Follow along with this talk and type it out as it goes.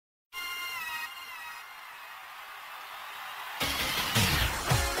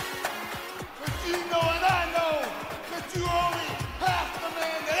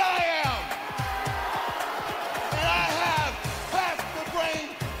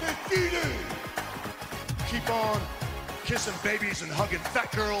keep on kissing babies and hugging fat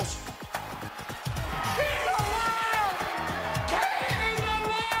girls. He's alive! Kane is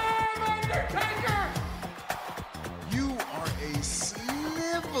alive, Undertaker! You are a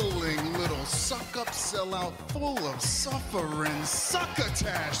sniveling little suck-up sellout full of suffering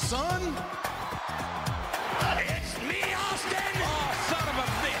succotash, son! It's me, Austin! Oh, son of a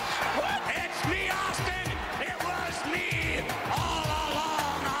bitch! What? It's me, Austin! It was me all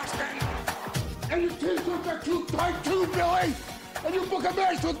along, Austin! And you t-shirts are too tight too, Billy! And you book a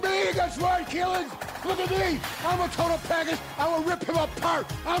match with me against Ryan Keelan! Look at me! I'm a total package! I will rip him apart!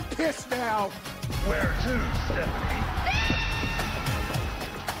 I'm pissed now! Where to, Stephanie?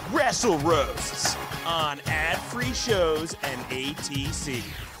 Wrestle Roasts on ad-free shows and ATC.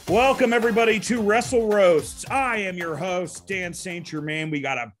 Welcome, everybody, to Wrestle Roasts. I am your host, Dan St. Germain. We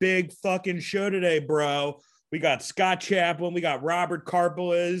got a big fucking show today, bro. We got Scott Chaplin. We got Robert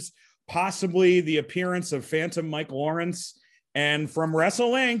Karpeles, possibly the appearance of Phantom Mike Lawrence. And from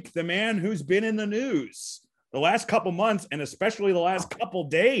Wrestle Inc., the man who's been in the news the last couple months, and especially the last couple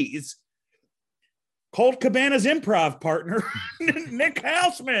days, Colt Cabana's improv partner, Nick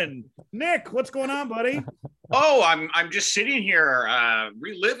Hausman. Nick, what's going on, buddy? Oh, I'm just sitting here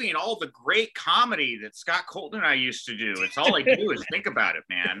reliving all the great comedy that Scott Colt and I used to do. It's all I do is think about it,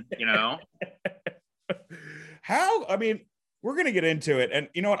 man. You know? We're going to get into it. And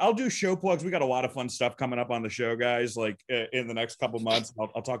you know what? I'll do show plugs. We got a lot of fun stuff coming up on the show, guys, like in the next couple months.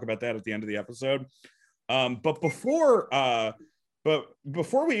 I'll talk about that at the end of the episode. But before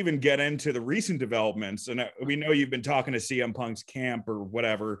we even get into the recent developments, and we know you've been talking to CM Punk's camp or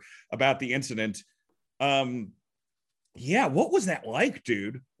whatever about the incident. Yeah, what was that like,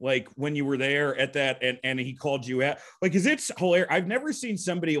 dude? Like when you were there at that and he called you out? Like, is it hilarious? I've never seen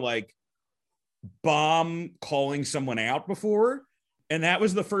somebody like bomb calling someone out before. And that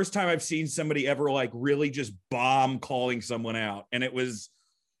was the first time I've seen somebody ever like really just bomb calling someone out. And it was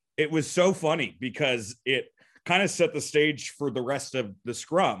so funny because it kind of set the stage for the rest of the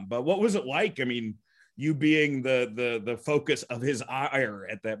scrum. But what was it like? I mean, you being the focus of his ire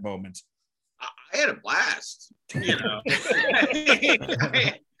at that moment. I had a blast, you know.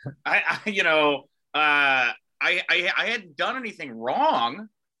 I hadn't done anything wrong,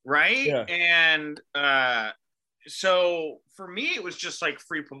 right? Yeah. And so for me, it was just like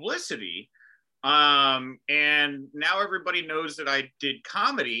free publicity. And now everybody knows that I did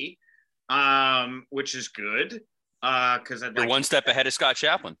comedy, which is good. Because You're one step ahead of Scott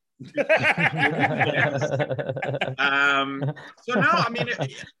Chaplin. So no, I mean,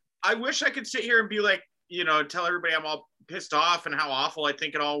 I wish I could sit here and be like, you know, tell everybody I'm all pissed off and how awful I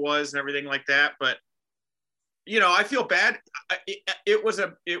think it all was and everything like that. But, you know, I feel bad. It was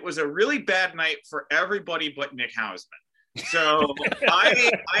a really bad night for everybody but Nick Hausman. So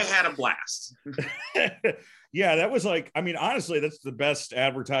I had a blast. Yeah, that was like, I mean, honestly, that's the best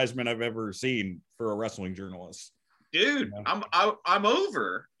advertisement I've ever seen for a wrestling journalist. Dude, Yeah. I'm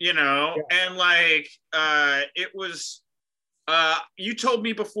over, you know, yeah. And like it was. You told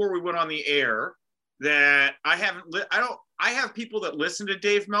me before we went on the air that I have people that listen to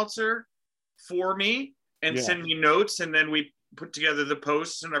Dave Meltzer for me and send me notes, and then we put together the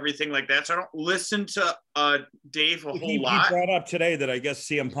posts and everything like that. So I don't listen to Dave a whole lot. He brought up today that I guess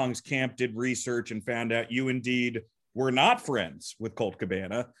CM Punk's camp did research and found out you indeed were not friends with Colt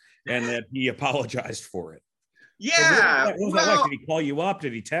Cabana and that he apologized for it. Yeah. So what was that like? Did he call you up?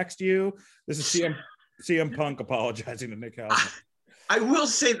 Did he text you? This is CM Punk apologizing to Nick Hausman. I will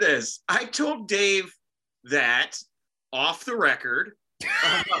say this. I told Dave that off the record.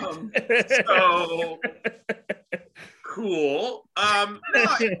 So cool. No,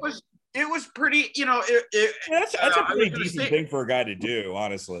 it was pretty, you know, that's a pretty decent thing for a guy to do,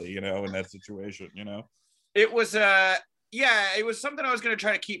 honestly, you know, in that situation, you know. It was it was something I was going to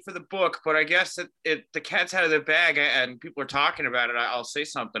try to keep for the book, but I guess the cat's out of the bag and people are talking about it. I'll say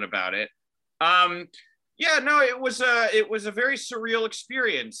something about it. It was a very surreal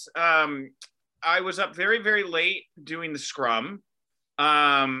experience. I was up very, very late doing the scrum,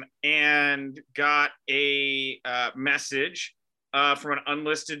 and got a message from an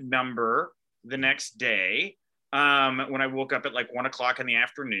unlisted number the next day when I woke up at like 1 o'clock in the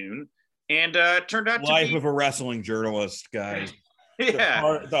afternoon, and it turned out life to be of a wrestling journalist, guys.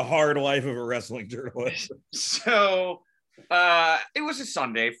 Yeah, the hard life of a wrestling journalist. So it was a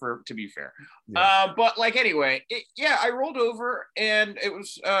Sunday, to be fair. Yeah. But like, anyway, I rolled over and it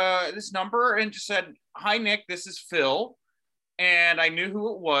was this number and just said, "Hi, Nick, this is Phil." And I knew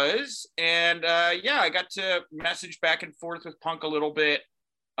who it was. And I got to message back and forth with Punk a little bit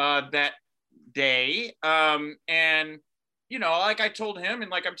that day. And, like I told him,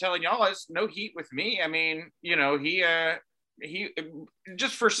 and like I'm telling y'all, it's no heat with me. I mean, he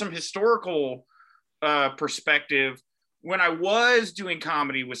just for some historical perspective, when I was doing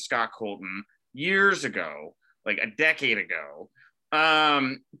comedy with Scott Colton years ago, like a decade ago,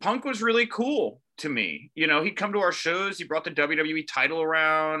 Punk was really cool to me. He'd come to our shows. He brought the WWE title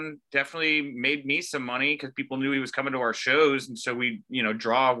around, definitely made me some money because people knew he was coming to our shows. And so we,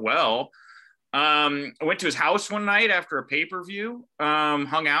 draw well. I went to his house one night after a pay-per-view,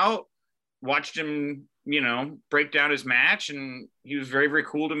 hung out, watched him, break down his match. And he was very, very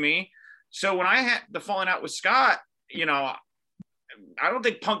cool to me. So when I had the falling out with Scott, I don't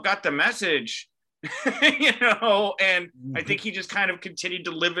think Punk got the message, and I think he just kind of continued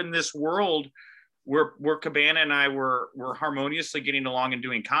to live in this world where Cabana and I were harmoniously getting along and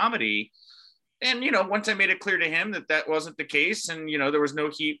doing comedy. And, once I made it clear to him that wasn't the case, and, there was no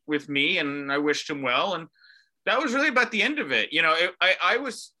heat with me, and I wished him well. And that was really about the end of it. I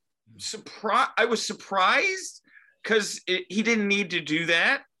was surprised because he didn't need to do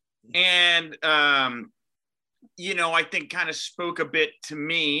that. And, I think kind of spoke a bit to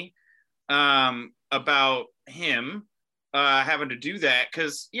me about him having to do that.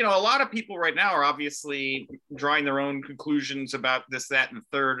 Because, a lot of people right now are obviously drawing their own conclusions about this, that, and the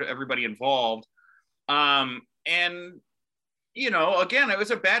third, everybody involved. And, again, it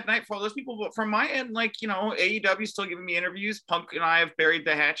was a bad night for all those people. But from my end, AEW still giving me interviews. Punk and I have buried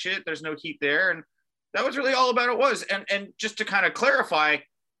the hatchet. There's no heat there. And that was really all about it was. And just to kind of clarify,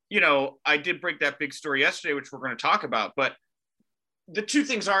 I did break that big story yesterday, which we're going to talk about, but the two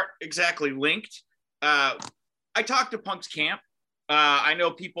things aren't exactly linked. I talked to Punk's camp. I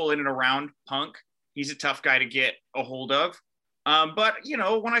know people in and around Punk. He's a tough guy to get a hold of. But,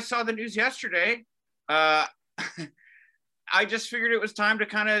 when I saw the news yesterday, I just figured it was time to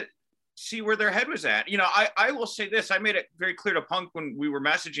kind of see where their head was at. I will say this. I made it very clear to Punk when we were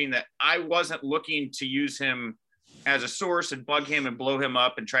messaging that I wasn't looking to use him as a source and bug him and blow him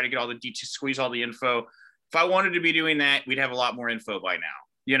up and try to get all the details, squeeze all the info. If I wanted to be doing that, we'd have a lot more info by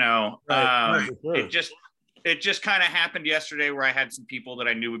now, Right, sure. It just kind of happened yesterday where I had some people that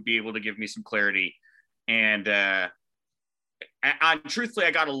I knew would be able to give me some clarity. And truthfully,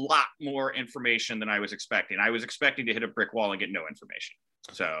 I got a lot more information than I was expecting. I was expecting to hit a brick wall and get no information.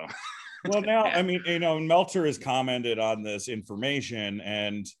 So, well, now, I mean, Meltzer has commented on this information,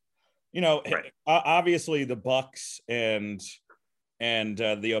 and right. Obviously the Bucks and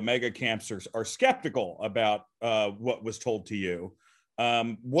the Omega camps are skeptical about what was told to you.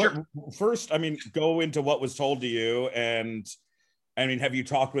 Sure. First, I mean, go into what was told to you, and I mean, have you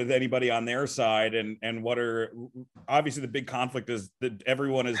talked with anybody on their side? And what are obviously the big conflict is that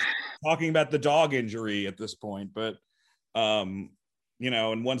everyone is talking about the dog injury at this point, but and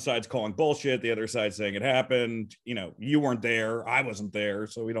one side's calling bullshit, the other side's saying it happened. You weren't there, I wasn't there,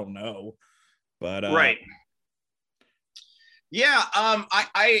 so we don't know. But right. Yeah,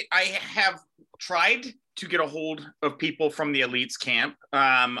 I have tried to get a hold of people from the Elites camp.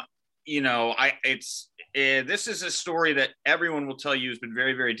 This is a story that everyone will tell you has been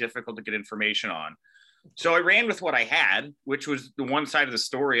very, very difficult to get information on. So I ran with what I had, which was the one side of the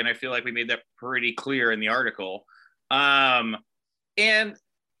story, and I feel like we made that pretty clear in the article. And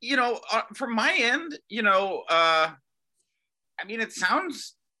from my end, I mean, it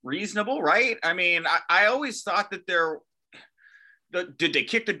sounds reasonable, right? I mean, I always thought that did they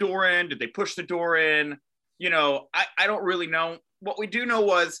kick the door in? Did they push the door in? I don't really know. What we do know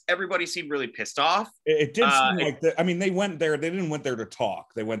was everybody seemed really pissed off. It did seem like that. I mean, they went there. They didn't went there to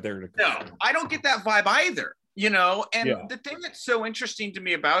talk. They went there to. No, I don't get that vibe either. And the thing that's so interesting to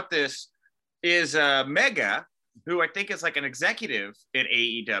me about this is Mega, who I think is like an executive at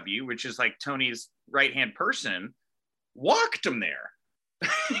AEW, which is like Tony's right-hand person, walked him there.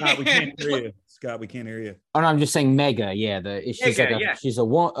 Scott, we can't hear you. Scott, we can't hear you. Oh, no, I'm just saying Mega. Yeah, she's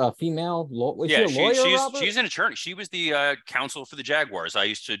a female. She's an attorney. She was the counsel for the Jaguars. I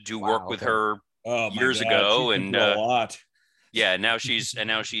used to do work with her years ago, and a lot. Yeah, now she's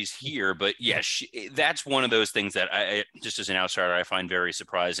here. But yeah, that's one of those things that I just as an outsider I find very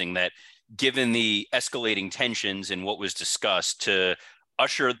surprising, that given the escalating tensions and what was discussed, to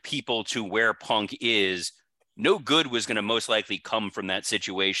usher people to where Punk is, no good was going to most likely come from that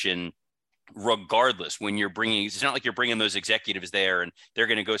situation regardless. When you're bringing, it's not like you're bringing those executives there and they're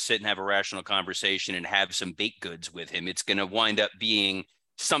going to go sit and have a rational conversation and have some baked goods with him. It's going to wind up being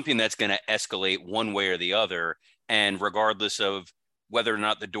something that's going to escalate one way or the other. And regardless of whether or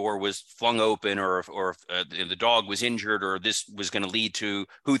not the door was flung open or if the dog was injured or this was going to lead to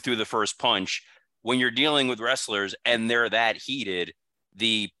who threw the first punch, when you're dealing with wrestlers and they're that heated,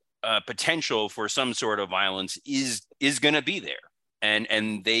 the potential for some sort of violence is going to be there,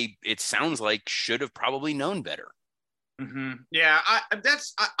 and they, it sounds like, should have probably known better. Mm-hmm. Yeah,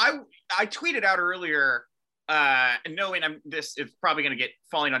 I tweeted out earlier, knowing this is probably going to get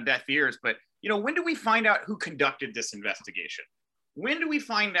falling on deaf ears, but when do we find out who conducted this investigation? When do we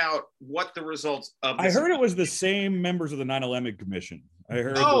find out what the results of this? I heard it was the same members of the 9/11 Commission. I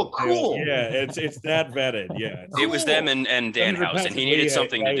heard. Oh, cool. Yeah, it's that vetted. Yeah, it was them and Dan House, and he needed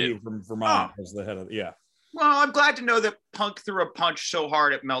something to do. From Vermont as the head of. Yeah. Well, I'm glad to know that Punk threw a punch so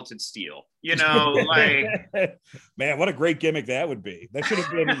hard it melted steel. Like, man, what a great gimmick that would be. That should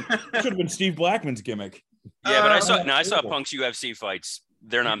have been Steve Blackman's gimmick. Yeah, but I saw Punk's UFC fights.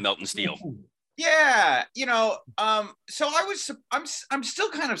 They're not melting steel. Yeah, so I'm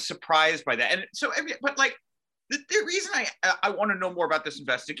still kind of surprised by that. And so, but like the reason I want to know more about this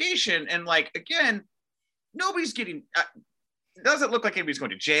investigation, and like, again, nobody's getting, it doesn't look like anybody's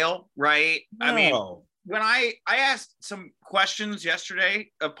going to jail, right? No. I mean, when I asked some questions yesterday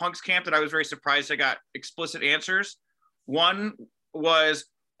of Punk's camp that I was very surprised I got explicit answers. One was,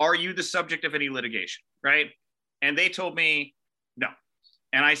 are you the subject of any litigation, right? And they told me no.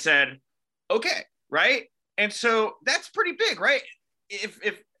 And I said, okay, right? And so that's pretty big, right? If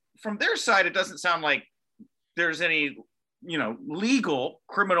from their side, it doesn't sound like there's any, legal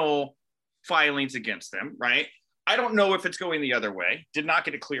criminal filings against them, right? I don't know if it's going the other way. Did not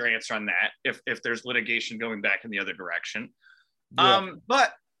get a clear answer on that, if there's litigation going back in the other direction. Yeah.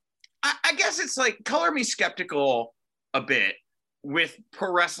 But I guess it's like, color me skeptical a bit with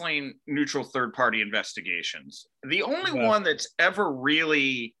pro wrestling neutral third-party investigations. The only one that's ever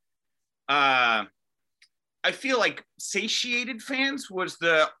really, I feel like, satiated fans was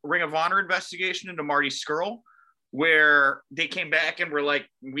the Ring of Honor investigation into Marty Scurll, where they came back and were like,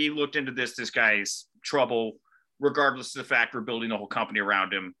 we looked into this guy's trouble, regardless of the fact we're building the whole company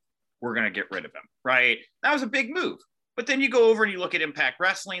around him, we're going to get rid of him, right? That was a big move. But then you go over and you look at Impact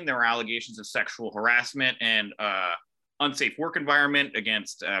Wrestling, there were allegations of sexual harassment and unsafe work environment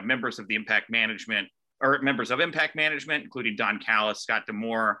against members of Impact Management, including Don Callis, Scott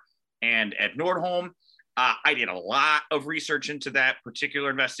D'Amore, and Ed Nordholm. I did a lot of research into that particular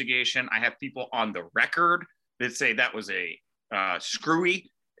investigation. I have people on the record that say that was a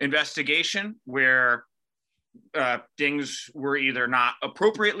screwy investigation where things were either not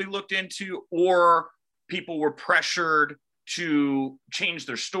appropriately looked into or people were pressured to change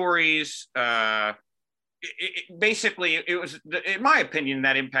their stories. Basically, it was, in my opinion,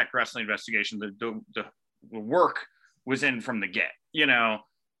 that Impact Wrestling investigation, the work was in from the get, Yeah.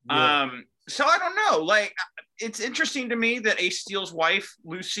 So I don't know. Like, it's interesting to me that Ace Steel's wife,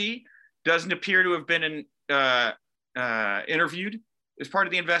 Lucy, doesn't appear to have been interviewed as part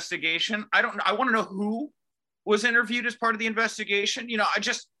of the investigation. I want to know who was interviewed as part of the investigation. I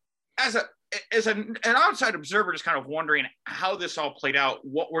just, as an outside observer, just kind of wondering how this all played out.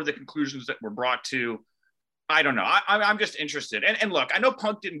 What were the conclusions that were brought to? I don't know. I'm just interested. And look, I know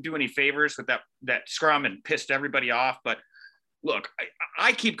Punk didn't do any favors with that scrum and pissed everybody off, but look,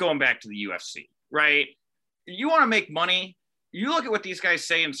 I keep going back to the UFC, right? You want to make money, you look at what these guys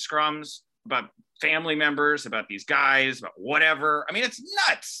say in scrums about family members, about these guys, about whatever. I mean, it's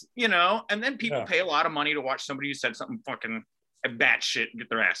nuts, and then people pay a lot of money to watch somebody who said something fucking batshit and get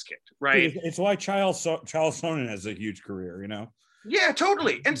their ass kicked, right? It's why Charles Sonnen has a huge career, Yeah,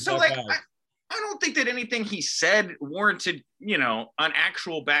 totally. And so, like, I don't think that anything he said warranted, an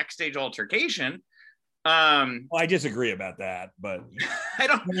actual backstage altercation. Well, I disagree about that, but I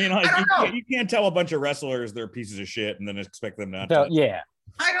don't know. You can't tell a bunch of wrestlers they're pieces of shit and then expect them not to. Yeah.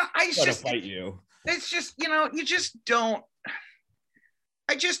 I just fight you. It's just, you just don't.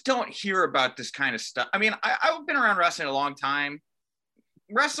 I just don't hear about this kind of stuff. I mean, I've been around wrestling a long time.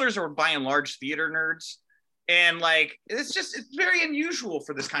 Wrestlers are by and large theater nerds. And like, it's very unusual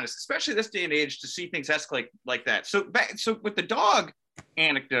for this kind of, especially this day and age, to see things escalate like that. So with the dog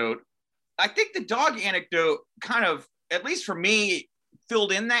anecdote, I think the dog anecdote kind of, at least for me,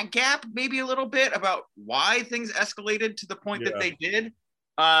 filled in that gap maybe a little bit about why things escalated to the point that they did.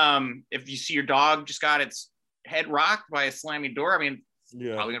 If you see your dog just got its head rocked by a slamming door, I mean,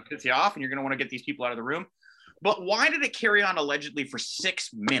 probably gonna piss you off and you're gonna want to get these people out of the room. But why did it carry on allegedly for 6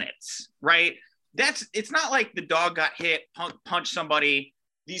 minutes, right? It's not like the dog got hit, punched somebody,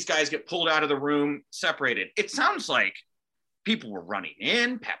 these guys get pulled out of the room, separated. It sounds like people were running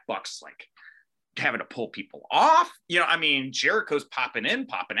in, Pat Buck's like having to pull people off. I mean, Jericho's popping in,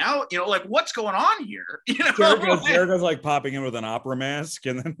 popping out. Like, what's going on here? Jericho's like popping in with an opera mask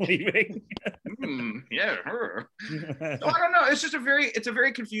and then leaving. Yeah, her. So I don't know. It's just it's a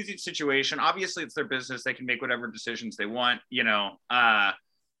very confusing situation. Obviously, it's their business. They can make whatever decisions they want.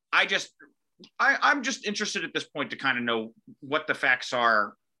 I'm just interested at this point to kind of know what the facts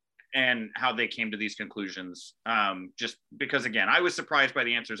are and how they came to these conclusions. Just because, again, I was surprised by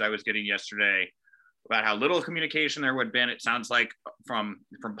the answers I was getting yesterday about how little communication there would have been. It sounds like from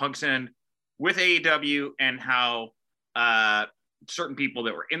Punk's end with AEW, and how certain people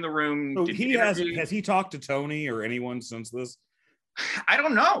that were in the room. So has he talked to Tony or anyone since this? I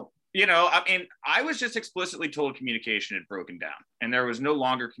don't know. You know, I mean, I was just explicitly told communication had broken down, and there was no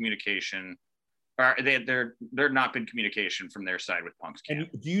longer communication. Or there not been communication from their side with Punk's camp.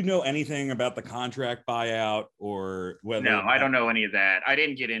 And do you know anything about the contract buyout or whether? No, I don't know any of that. I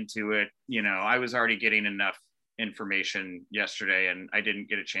didn't get into it. You know, I was already getting enough information yesterday, and I didn't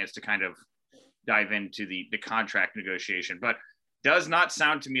get a chance to kind of dive into the contract negotiation. But does not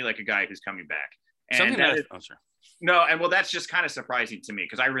sound to me like a guy who's coming back. And no, and well, that's just kind of surprising to me,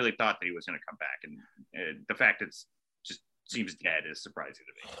 because I really thought that he was going to come back, and the fact it's just seems dead is surprising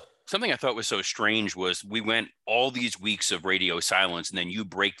to me. Something I thought was so strange was we went all these weeks of radio silence, and then you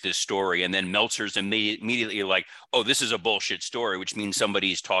break this story, and then Meltzer's immediately like, oh, this is a bullshit story, which means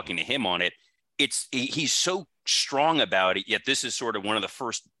somebody's talking to him on it. He's so strong about it, yet this is sort of one of the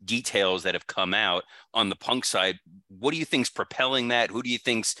first details that have come out on the Punk side. What do you think's propelling that? Who do you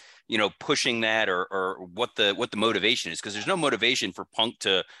think's, pushing that, or what the motivation is? Because there's no motivation for Punk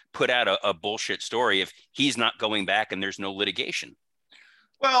to put out a bullshit story if he's not going back and there's no litigation.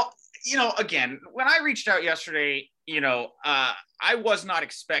 Well, again, when I reached out yesterday, I was not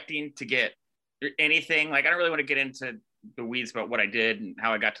expecting to get anything. Like, I don't really want to get into the weeds about what I did and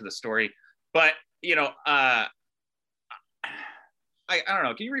how I got to the story. But, I don't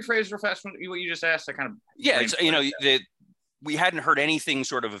know. Can you rephrase real fast what you just asked? I kind of... Yeah, we hadn't heard anything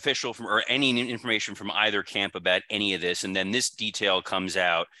sort of official from, or any information from either camp about any of this. And then this detail comes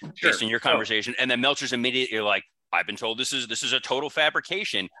out based on your conversation. And then Meltzer's immediately like, I've been told this is a total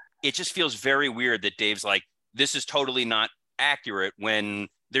fabrication. It just feels very weird that Dave's like, this is totally not accurate, when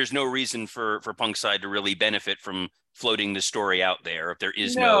there's no reason for Punk's side to really benefit from floating the story out there if there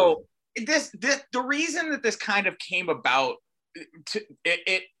is no. The reason that this kind of came about,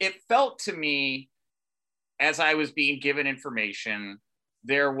 it felt to me, as I was being given information,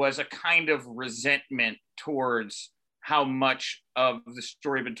 there was a kind of resentment towards how much of the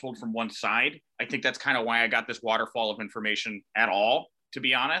story had been told from one side. I think that's kind of why I got this waterfall of information at all, to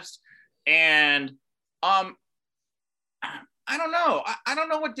be honest. And I don't know. I don't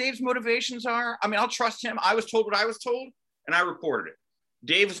know what Dave's motivations are. I mean, I'll trust him. I was told what I was told, and I reported it.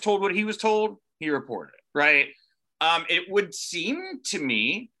 Dave was told what he was told. He reported it, right? It would seem to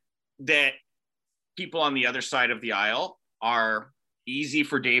me that people on the other side of the aisle are easy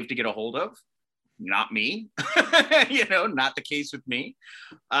for Dave to get a hold of. Not me, not the case with me.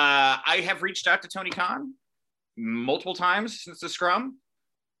 I have reached out to Tony Khan multiple times since the scrum.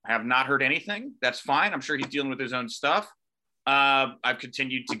 I have not heard anything. That's fine. I'm sure he's dealing with his own stuff. I've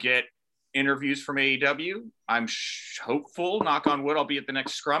continued to get interviews from AEW. I'm hopeful, knock on wood, I'll be at the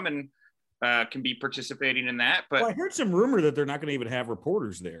next scrum and can be participating in that. But I heard some rumor that they're not going to even have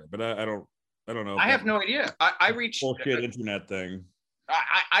reporters there, but I don't know. I have no idea. I reached bullshit internet thing.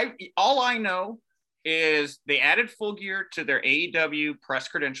 All I know is they added Full Gear to their AEW press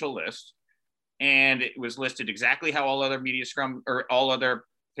credential list, and it was listed exactly how all other media scrum or all other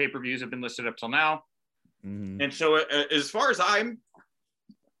pay-per-views have been listed up till now. Mm-hmm. And so as far as I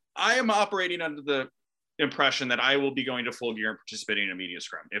am operating under the impression that I will be going to Full Gear and participating in a media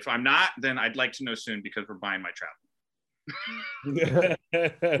scrum. If I'm not, then I'd like to know soon, because we're buying my travel.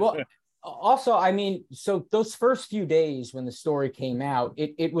 Well, also, I mean, so those first few days when the story came out,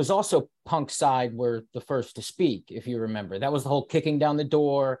 it was also Punk's side were the first to speak, if you remember. That was the whole kicking down the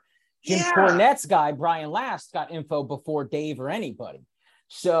door. Jim Cornette's guy, Brian Last, got info before Dave or anybody.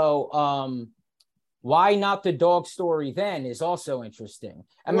 So why not the dog story then is also interesting.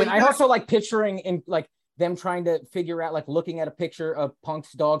 I mean, I also like picturing in like them trying to figure out, like looking at a picture of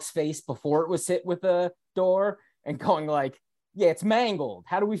Punk's dog's face before it was hit with the door and going like, yeah, it's mangled.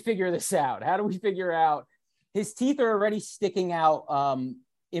 How do we figure this out? How do we figure out his teeth are already sticking out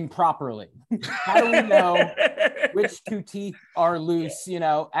improperly? How do we know which two teeth are loose?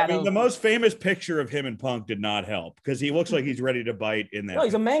 I mean, the most famous picture of him and Punk did not help, because he looks like he's ready to bite in that. No,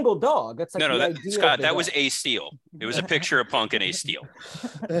 he's a mangled dog. That's like Scott, that was a steal. It was a picture of Punk and a steal.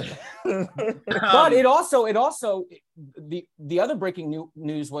 But it also the other breaking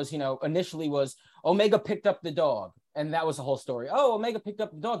news was, initially was Omega picked up the dog. And that was the whole story. Oh, Omega picked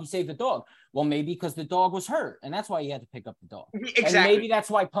up the dog. He saved the dog. Well, maybe because the dog was hurt, and that's why he had to pick up the dog. Exactly. And maybe that's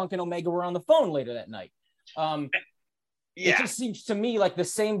why Punk and Omega were on the phone later that night. It just seems to me like the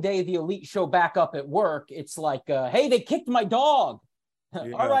same day the Elite show back up at work, it's like, hey, they kicked my dog.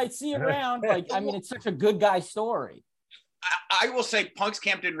 All right, see you around. Like, I mean, it's such a good guy story. I will say Punk's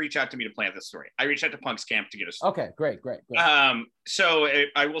camp didn't reach out to me to plant this story. I reached out to Punk's camp to get a story. Okay, great. So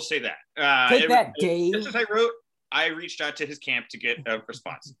I will say that. Take that, Dave. Just as I wrote, I reached out to his camp to get a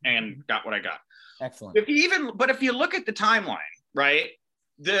response and got what I got. Excellent. If you look at the timeline, right,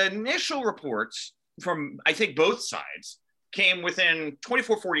 the initial reports from, I think, both sides came within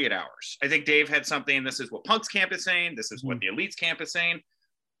 24, 48 hours. I think Dave had something. This is what Punk's camp is saying. This is what the Elite's camp is saying.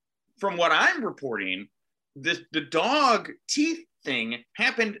 From what I'm reporting, the dog teeth thing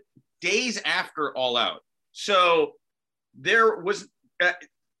happened days after All Out. So there was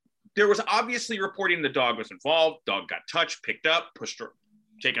obviously reporting the dog was involved. Dog got touched, picked up, pushed,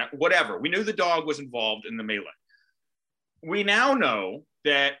 taken out, whatever. We knew the dog was involved in the melee. We now know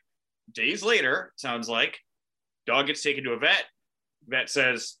that days later, sounds like, dog gets taken to a vet. Vet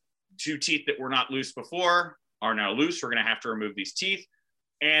says 2 teeth that were not loose before are now loose. We're going to have to remove these teeth.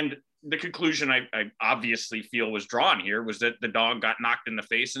 And the conclusion I obviously feel was drawn here was that the dog got knocked in the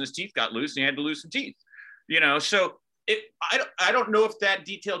face and his teeth got loose and he had to lose some teeth. So I don't know if that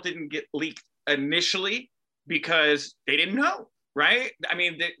detail didn't get leaked initially because they didn't know, right? I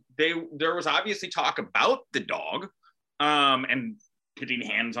mean, there was obviously talk about the dog and putting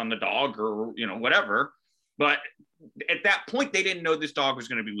hands on the dog or, whatever. But at that point, they didn't know this dog was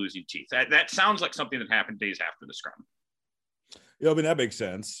going to be losing teeth. That sounds like something that happened days after the scrum. Yeah, I mean, that makes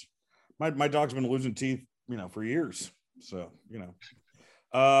sense. My dog's been losing teeth, for years. So,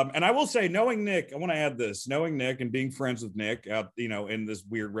 and I will say, knowing Nick, I want to add this, knowing Nick and being friends with Nick out, in this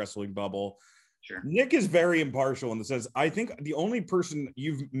weird wrestling bubble. Sure. Nick is very impartial in the sense, I think the only person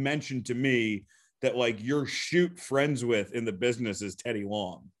you've mentioned to me that like you're shoot friends with in the business is Teddy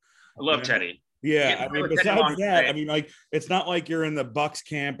Long. I love Teddy. Yeah. I mean, besides that, I mean, like, it's not like you're in the Bucks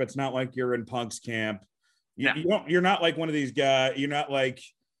camp. It's not like you're in Punk's camp. You're not like one of these guys. You're not like,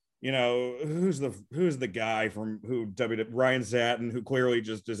 who's the guy from Ryan Satin, who clearly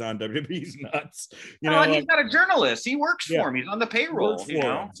just is on WWE's nuts. He's not a journalist. He works for him. He's on the payroll.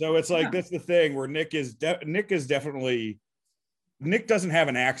 So it's like that's the thing where Nick doesn't have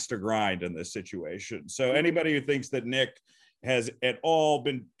an axe to grind in this situation. So anybody who thinks that Nick has at all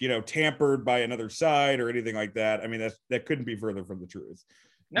been, tampered by another side or anything like that, I mean, that couldn't be further from the truth.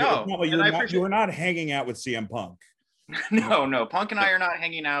 No, you were not hanging out with CM Punk. No. Punk and I are not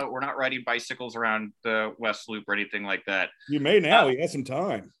hanging out. We're not riding bicycles around the West Loop or anything like that. You may now. He has some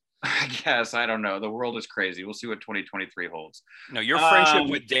time. I guess. I don't know. The world is crazy. We'll see what 2023 holds. No, your friendship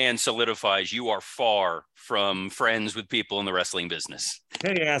with Dan solidifies you are far from friends with people in the wrestling business.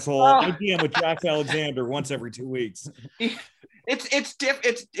 Hey, asshole. I DM with Jack Alexander once every 2 weeks. It's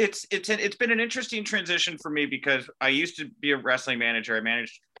been an interesting transition for me because I used to be a wrestling manager. I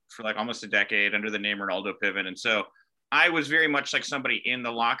managed for like almost a decade under the name Ronaldo Piven. And so I was very much like somebody in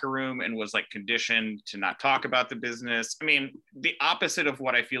the locker room and was like conditioned to not talk about the business. I mean, the opposite of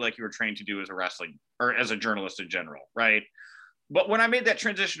what I feel like you were trained to do as a wrestling or as a journalist in general, right? But when I made that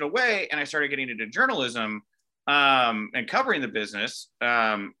transition away and I started getting into journalism and covering the business,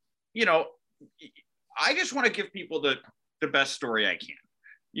 I just want to give people the best story I can.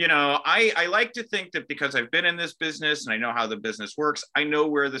 I like to think that because I've been in this business and I know how the business works, I know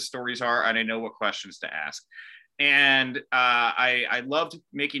where the stories are and I know what questions to ask. And I loved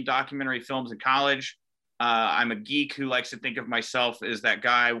making documentary films in college. I'm a geek who likes to think of myself as that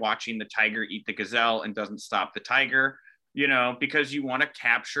guy watching the tiger eat the gazelle and doesn't stop the tiger, because you want to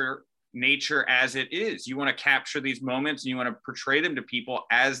capture nature as it is. You want to capture these moments and you want to portray them to people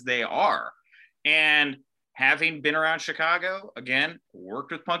as they are. And having been around Chicago, again,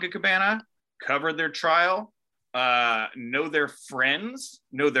 worked with Punk and Cabana, covered their trial, know their friends,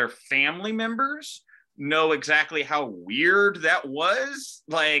 know their family members, know exactly how weird that was,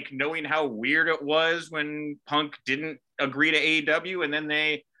 like knowing how weird it was when Punk didn't agree to AEW and then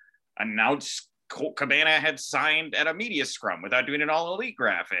they announced Colt Cabana had signed at a media scrum without doing an all elite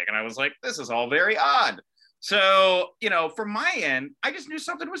graphic. And I was like, this is all very odd. So, from my end, I just knew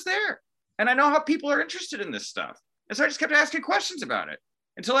something was there. And I know how people are interested in this stuff. And so I just kept asking questions about it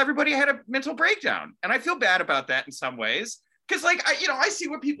until everybody had a mental breakdown. And I feel bad about that in some ways. Because I see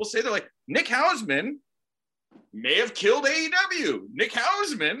what people say. They're like, Nick Hausman may have killed AEW. Nick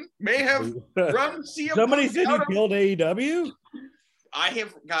Hausman may have run CM. Somebody said he killed AEW? I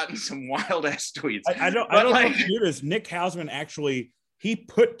have gotten some wild ass tweets. I don't know if you knew this. Nick Hausman actually, he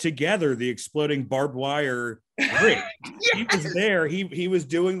put together the exploding barbed wire rig. Yes! He was there. He was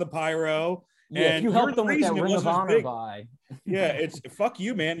doing the pyro. Yeah, and you helped them with that Ring of Honor buy. Yeah, it's fuck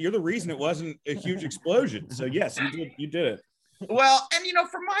you, man. You're the reason it wasn't a huge explosion. So yes, you did it. Well, and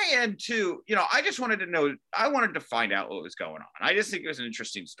from my end too, I just wanted to know. I wanted to find out what was going on. I just think it was an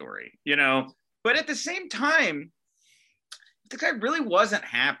interesting story, But at the same time, the guy really wasn't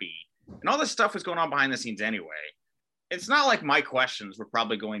happy, and all this stuff was going on behind the scenes anyway. It's not like my questions were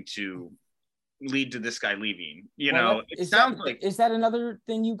probably going to lead to this guy leaving. Is that another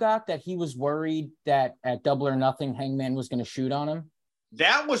thing you got, that he was worried that at Double or Nothing, Hangman was going to shoot on him?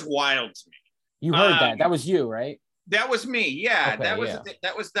 That was wild to me. You heard that? That was you, right? That was me. Yeah, okay,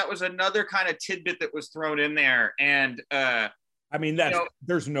 that was another kind of tidbit that was thrown in there, and I mean,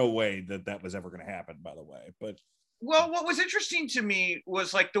 there's no way that was ever going to happen, by the way. But well, what was interesting to me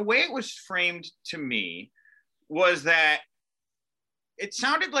was like the way it was framed to me was that it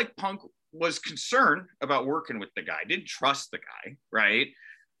sounded like Punk was concerned about working with the guy, didn't trust the guy, right?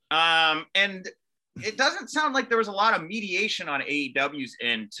 And it doesn't sound like there was a lot of mediation on AEW's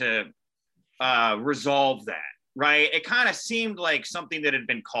end to resolve that, right? It kind of seemed like something that had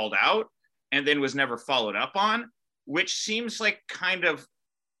been called out and then was never followed up on, which seems like kind of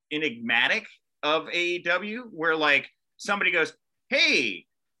enigmatic of AEW, where like somebody goes, hey,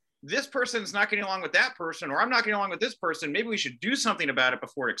 this person's not getting along with that person, or I'm not getting along with this person. Maybe we should do something about it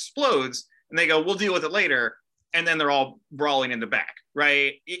before it explodes. And they go, we'll deal with it later. And then they're all brawling in the back,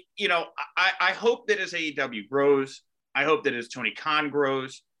 right? I hope that as AEW grows, I hope that as Tony Khan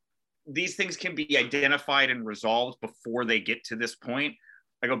grows, these things can be identified and resolved before they get to this point.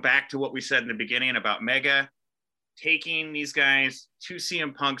 I go back to what we said in the beginning about Mega taking these guys to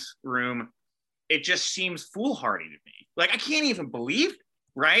CM Punk's room. It just seems foolhardy to me. Like, I can't even believe it,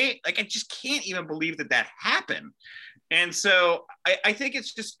 right? Like, I just can't even believe that happened. And so I think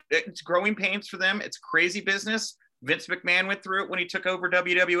it's growing pains for them. It's crazy business. Vince McMahon went through it when he took over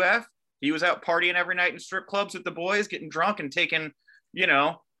WWF. He was out partying every night in strip clubs with the boys, getting drunk and taking,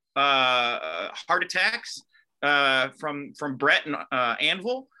 heart attacks from Brett and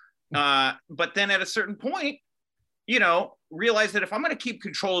Anvil. But then at a certain point, realize that if I'm going to keep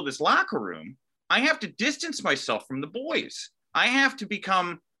control of this locker room, I have to distance myself from the boys. I have to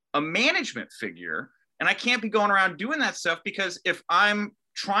become a management figure, and I can't be going around doing that stuff, because if I'm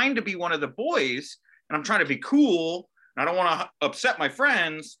trying to be one of the boys and I'm trying to be cool and I don't want to upset my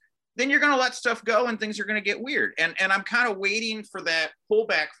friends, then you're going to let stuff go and things are going to get weird. And I'm kind of waiting for that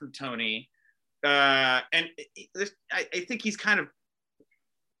pullback from Tony. I think he's kind of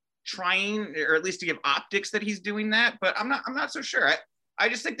trying, or at least to give optics that he's doing that, but I'm not so sure. I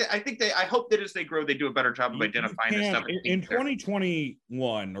hope that as they grow, they do a better job of identifying this stuff. In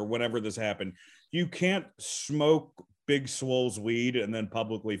 2021 or whenever this happened, you can't smoke Big Swole's weed and then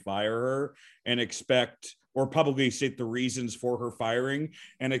publicly fire her and expect, or publicly state the reasons for her firing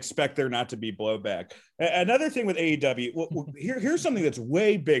and expect there not to be blowback. Another thing with AEW, here's something that's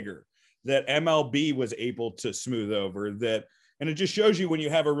way bigger that MLB was able to smooth over, and it just shows you when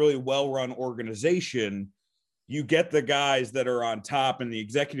you have a really well-run organization, you get the guys that are on top in the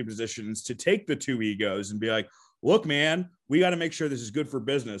executive positions to take the two egos and be like, look, man, we got to make sure this is good for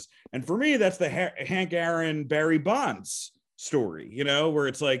business. And for me, that's the Hank Aaron, Barry Bonds story, where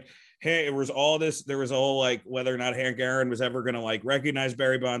it's like, hey, there was all like whether or not Hank Aaron was ever going to like recognize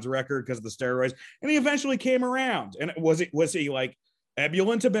Barry Bonds' record because of the steroids. And he eventually came around. And was he like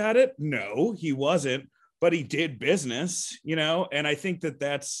ebullient about it? No, he wasn't, but he did business, and I think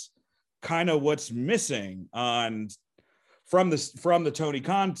that's kind of what's missing from the Tony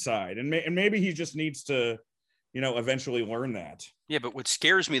Khan side. And maybe he just needs to, eventually learn that. Yeah, but what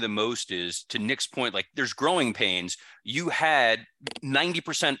scares me the most is, to Nick's point, like, there's growing pains. You had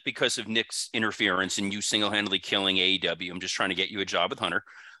 90% because of Nick's interference and you single-handedly killing AEW. I'm just trying to get you a job with Hunter.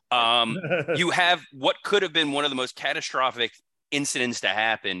 You have what could have been one of the most catastrophic incidents to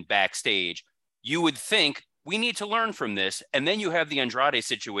happen backstage. You would think, we need to learn from this. And then you have the Andrade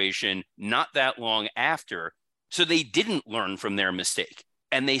situation not that long after. So they didn't learn from their mistake.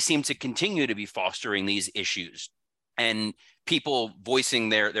 And they seem to continue to be fostering these issues and people voicing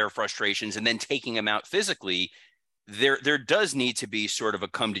their frustrations and then taking them out physically. There does need to be sort of a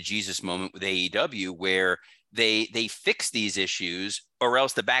come to Jesus moment with AEW where they fix these issues, or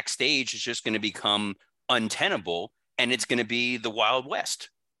else the backstage is just going to become untenable and it's going to be the Wild West.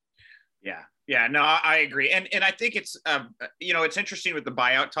 Yeah, no, I agree. And I think it's, it's interesting with the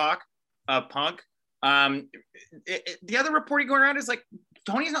buyout talk of Punk. The other reporting going around is like,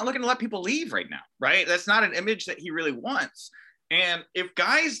 Tony's not looking to let people leave right now, right? That's not an image that he really wants. And if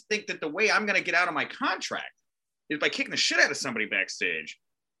guys think that the way I'm going to get out of my contract is by kicking the shit out of somebody backstage,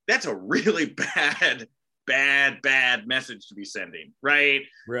 that's a really bad message to be sending, right?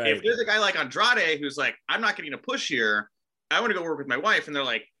 If there's a guy like Andrade who's like, I'm not getting a push here, I want to go work with my wife, and they're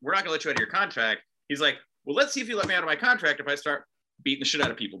like, we're not going to let you out of your contract. He's like, well, let's see if you let me out of my contract if I start beating the shit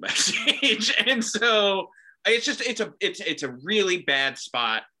out of people backstage. And so it's a really bad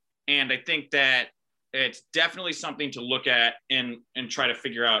spot. And I think that it's definitely something to look at and try to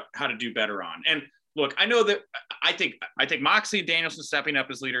figure out how to do better on. And look, I know that I think Moxley and Danielson stepping up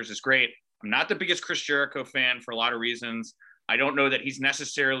as leaders is great. I'm not the biggest Chris Jericho fan for a lot of reasons. I don't know that he's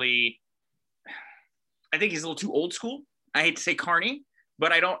necessarily, I think he's a little too old school. I hate to say carny,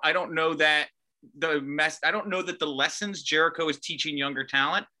 but I don't know that I don't know that the lessons Jericho is teaching younger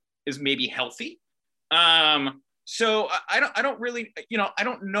talent is maybe healthy. So I don't really, I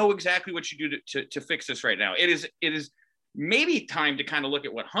don't know exactly what you do to fix this right now. It is maybe time to kind of look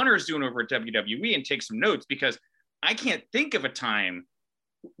at what Hunter's doing over at WWE and take some notes, because I can't think of a time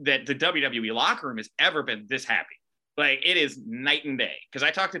that the WWE locker room has ever been this happy. Like, it is night and day, because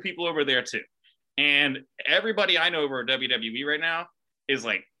I talk to people over there too. And everybody I know over at WWE right now is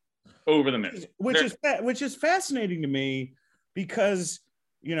like over the moon. Which is fascinating to me, because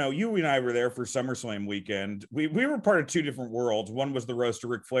you and I were there for SummerSlam weekend. We were part of two different worlds. One was the roast of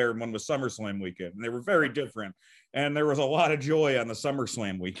Ric Flair, and one was SummerSlam weekend. And they were very different. And there was a lot of joy on the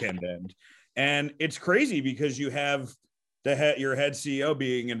SummerSlam weekend end. And it's crazy because you have your head CEO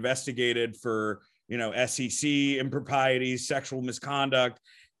being investigated for, SEC improprieties, sexual misconduct.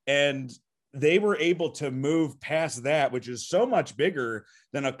 And they were able to move past that, which is so much bigger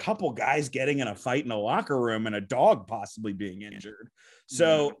than a couple guys getting in a fight in a locker room and a dog possibly being injured.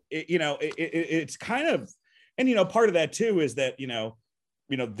 So, it's kind of, and, part of that too is that,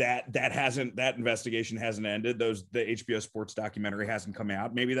 that investigation hasn't ended. The HBO Sports documentary hasn't come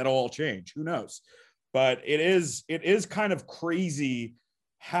out. Maybe that'll all change. Who knows? But it is kind of crazy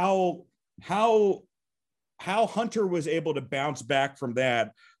how Hunter was able to bounce back from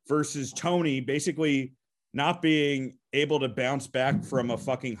that versus Tony basically not being able to bounce back from a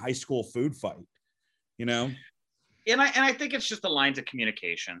fucking high school food fight, And I think it's just the lines of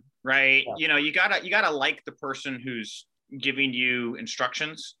communication, right? Yeah. You gotta like the person who's giving you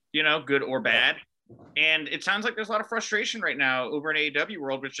instructions, good or bad. And it sounds like there's a lot of frustration right now over in AEW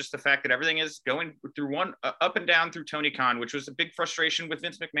world with just the fact that everything is going through up and down through Tony Khan, which was a big frustration with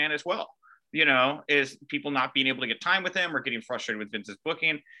Vince McMahon as well. Is people not being able to get time with him or getting frustrated with Vince's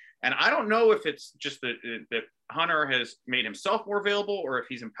booking. And I don't know if it's just that Hunter has made himself more available, or if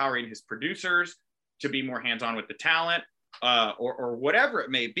he's empowering his producers to be more hands-on with the talent, or whatever it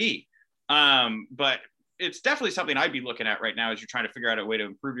may be. But it's definitely something I'd be looking at right now as you're trying to figure out a way to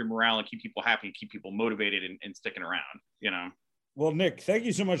improve your morale and keep people happy and keep people motivated and sticking around, Well, Nick, thank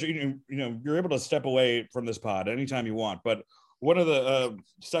you so much. You're able to step away from this pod anytime you want, but one of the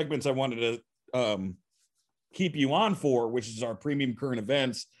segments I wanted to keep you on for, which is our premium current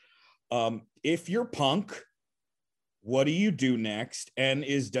events. If you're Punk, what do you do next? And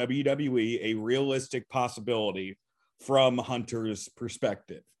is WWE a realistic possibility from Hunter's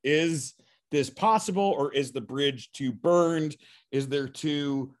perspective? Is this possible, or is the bridge too burned? Is there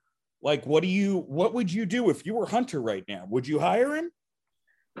too, what would you do if you were Hunter right now? Would you hire him?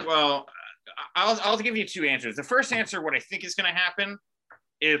 Well, I'll give you two answers. The first answer, what I think is going to happen,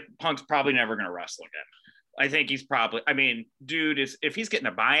 is Punk's probably never going to wrestle again. I think he's probably, dude, if he's getting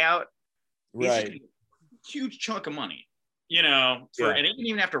a buyout, right, he's a huge chunk of money, and he didn't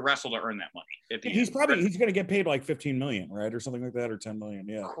even have to wrestle to earn that money. He's going to get paid like 15 million, right? Or something like that, or 10 million.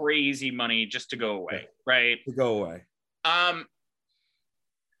 Yeah. Crazy money just to go away. Right. To go away.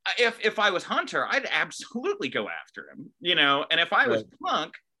 If I was Hunter, I'd absolutely go after him, and if I was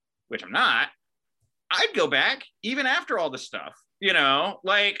Punk, which I'm not, I'd go back even after all the stuff,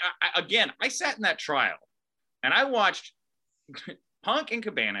 I sat in that trial and I watched Punk and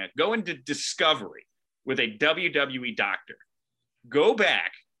Cabana go into discovery with a WWE doctor, go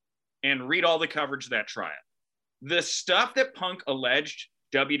back and read all the coverage of that trial. The stuff that Punk alleged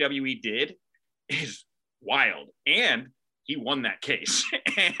WWE did is wild. And he won that case.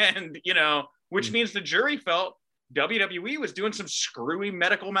 And, which means the jury felt WWE was doing some screwy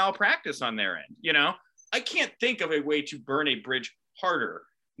medical malpractice on their end. I can't think of a way to burn a bridge harder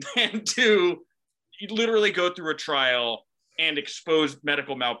than to literally go through a trial and expose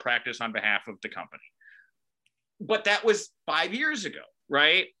medical malpractice on behalf of the company. But that was 5 years ago,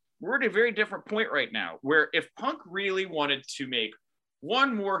 right? We're at a very different point right now, where if Punk really wanted to make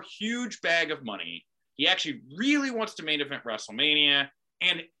one more huge bag of money, he actually really wants to main event WrestleMania.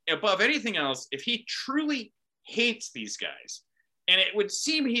 And above anything else, if he truly hates these guys, and it would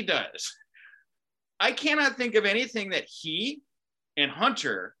seem he does, I cannot think of anything that he and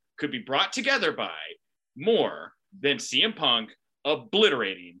Hunter could be brought together by more than CM Punk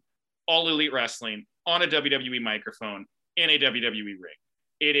obliterating All Elite Wrestling on a WWE microphone in a WWE ring.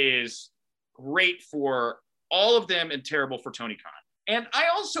 It is great for all of them and terrible for Tony Khan. And I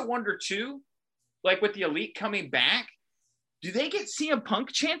also wonder too, like with the Elite coming back, do they get CM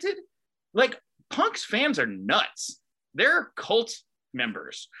Punk chanted? Like Punk's fans are nuts. They're cult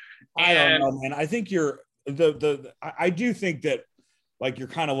members. I don't know, man. I think I do think that like you're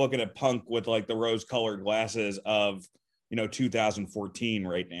kind of looking at Punk with like the rose-colored glasses of 2014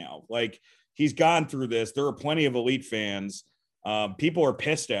 right now. Like he's gone through this. There are plenty of Elite fans. People are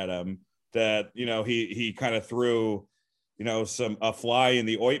pissed at him that he kind of threw a fly in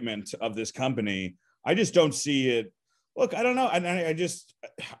the ointment of this company. I just don't see it. Look, I don't know. And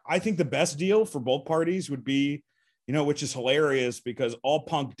I think the best deal for both parties would be, which is hilarious because all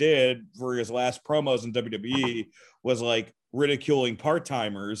Punk did for his last promos in WWE was like ridiculing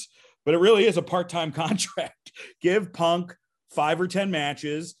part-timers, but it really is a part-time contract. Give Punk 5 or 10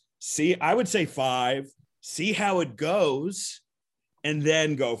 matches. I would say 5, see how it goes, and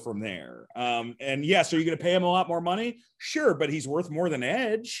then go from there. And yes, are you going to pay him a lot more money? Sure, but he's worth more than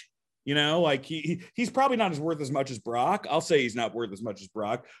Edge. Like he's probably not as worth as much as Brock. I'll say he's not worth as much as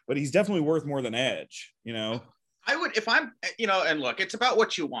Brock, but he's definitely worth more than Edge. I would, if I'm, and look, it's about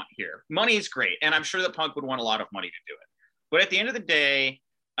what you want here. Money is great, and I'm sure that Punk would want a lot of money to do it. But at the end of the day,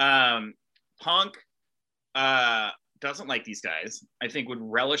 Punk doesn't like these guys. I think would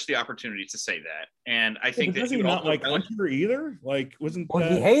relish the opportunity to say that, and I think that does he not like Hunter either. Like, wasn't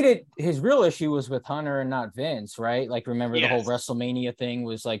he hated his real issue was with Hunter and not Vince, right? Like, remember the whole WrestleMania thing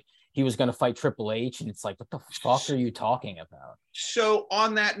was like he was going to fight Triple H, and it's like, what the fuck are you talking about? So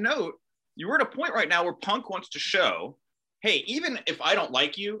on that note, you're at a point right now where Punk wants to show, hey, even if I don't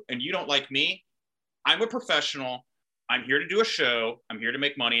like you and you don't like me, I'm a professional. I'm here to do a show. I'm here to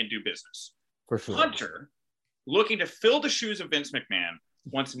make money and do business. For sure. Hunter, looking to fill the shoes of Vince McMahon,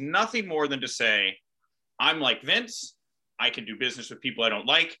 wants nothing more than to say, I'm like Vince. I can do business with people I don't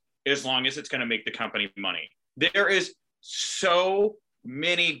like as long as it's going to make the company money. There is so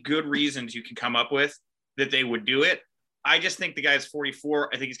many good reasons you can come up with that they would do it. I just think the guy's 44.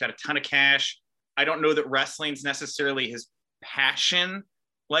 I think he's got a ton of cash. I don't know that wrestling's necessarily his passion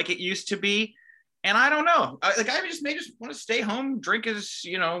like it used to be. And I don't know. The guy may just want to stay home, drink his,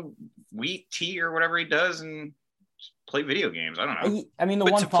 wheat tea or whatever he does and play video games. I don't know. I mean, the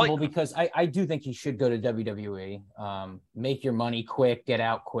one fumble, because I do think he should go to WWE, make your money quick, get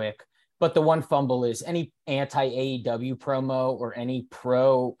out quick. But the one fumble is any anti-AEW promo or any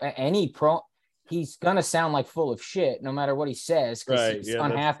pro, he's going to sound like full of shit no matter what he says, because he's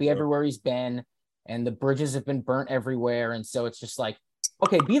unhappy everywhere he's been and the bridges have been burnt everywhere. And so it's just like,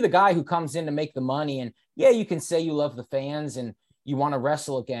 okay, be the guy who comes in to make the money. And yeah, you can say you love the fans and you want to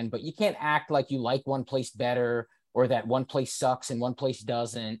wrestle again, but you can't act like you like one place better or that one place sucks and one place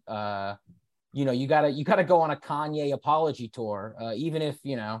doesn't. You gotta go on a Kanye apology tour. Even if,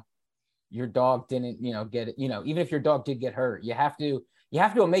 your dog didn't, get it, even if your dog did get hurt, you have to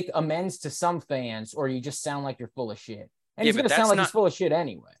make amends to some fans or you just sound like you're full of shit. And he's going to sound like he's full of shit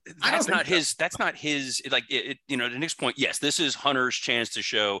anyway. That's not his, like, the next point. Yes, this is Hunter's chance to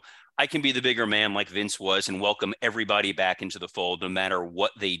show I can be the bigger man like Vince was and welcome everybody back into the fold, no matter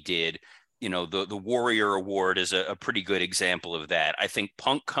what they did. The Warrior Award is a pretty good example of that. I think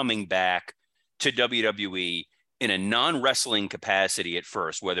Punk coming back to WWE in a non-wrestling capacity at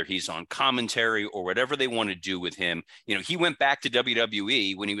first, whether he's on commentary or whatever they want to do with him. He went back to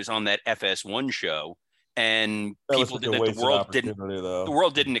WWE when he was on that FS1 show. And people did that. The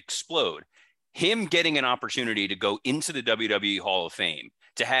world didn't explode. Him getting an opportunity to go into the WWE Hall of Fame,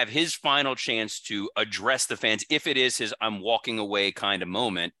 to have his final chance to address the fans, if it is his I'm walking away kind of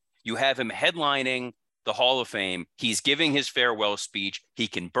moment, you have him headlining the Hall of Fame. He's giving his farewell speech. He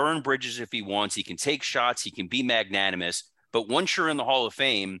can burn bridges if he wants. He can take shots. He can be magnanimous. But once you're in the Hall of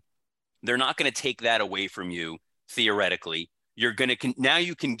Fame, they're not going to take that away from you, theoretically. You're going to now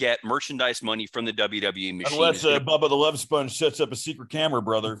you can get merchandise money from the WWE machine. Unless Bubba the Love Sponge sets up a secret camera,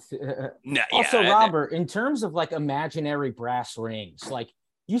 brother. Robert, in terms of like imaginary brass rings, like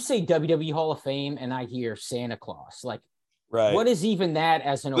you say WWE Hall of Fame and I hear Santa Claus, like, right. What is even that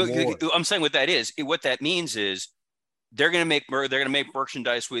as an award? I'm saying what that means is they're going to make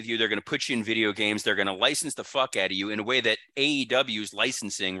merchandise with you. They're going to put you in video games. They're going to license the fuck out of you in a way that AEW's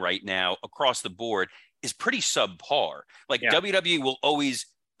licensing right now across the board is pretty subpar. Like WWE will always,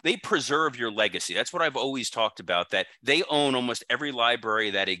 they preserve your legacy. That's what I've always talked about, that they own almost every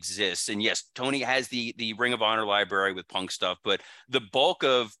library that exists. And yes, Tony has the Ring of Honor library with Punk stuff, but the bulk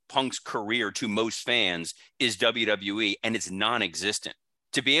of Punk's career to most fans is WWE, and it's non-existent.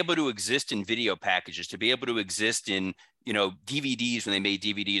 To be able to exist in video packages, to be able to exist in DVDs when they made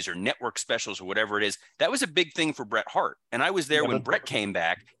DVDs or network specials or whatever it is. That was a big thing for Bret Hart. And I was there when Bret came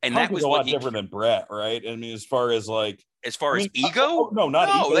back. And Punk that was a what lot different than Bret, right? I mean, as far as ego? No,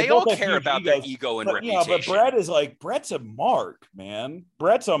 not ego. They all care about their ego and reputation. Yeah, but Bret's a mark, man.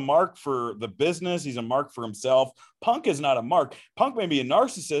 Bret's a mark for the business. He's a mark for himself. Punk is not a mark. Punk may be a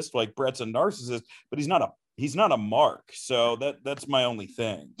narcissist, like Bret's a narcissist, but he's not a mark. So that's my only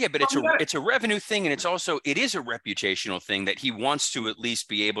thing. Yeah, but it's a revenue thing, and it is a reputational thing that he wants to at least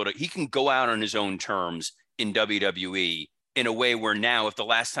be able to. He can go out on his own terms in WWE in a way where now, if the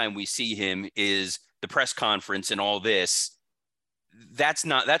last time we see him is the press conference and all this, that's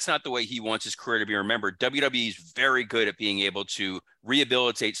not the way he wants his career to be remembered. WWE is very good at being able to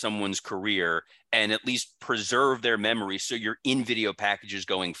rehabilitate someone's career and at least preserve their memory so you're in video packages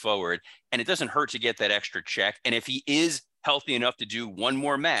going forward. And it doesn't hurt to get that extra check. And if he is healthy enough to do one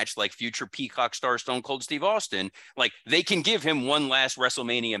more match like future Peacock star Stone Cold Steve Austin, like they can give him one last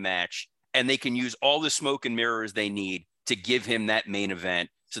WrestleMania match and they can use all the smoke and mirrors they need to give him that main event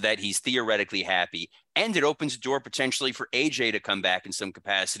so that he's theoretically happy. And it opens the door potentially for AJ to come back in some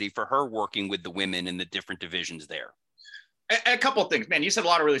capacity for her working with the women in the different divisions there. A couple of things, man. You said a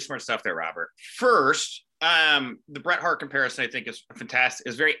lot of really smart stuff there, Robert. First, the Bret Hart comparison, I think, is fantastic,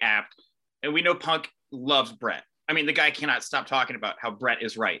 is very apt. And we know Punk loves Bret. I mean, the guy cannot stop talking about how Bret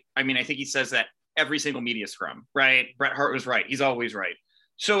is right. I mean, I think he says that every single media scrum, right? Bret Hart was right. He's always right.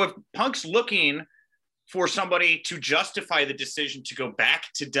 So if Punk's looking for somebody to justify the decision to go back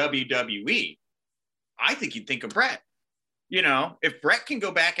to WWE, I think you'd think of Bret. If Bret can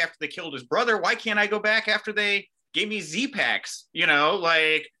go back after they killed his brother, why can't I go back after they gave me Z-Packs?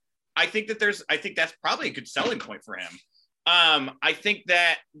 I think that's probably a good selling point for him. I think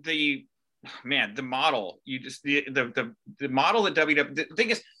that the model, the model that WWE, the thing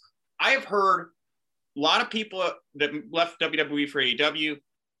is, I have heard a lot of people that left WWE for AEW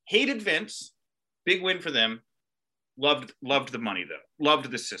hated Vince. Big win for them. Loved the money though. Loved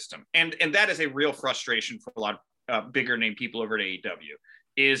the system, and that is a real frustration for a lot of bigger name people over at AEW.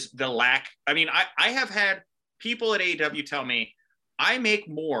 Is the lack. I mean, I have had people at AEW tell me I make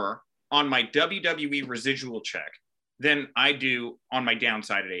more on my WWE residual check than I do on my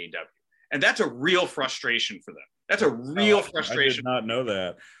downside at AEW, and that's a real frustration for them. That's a real frustration. I did not know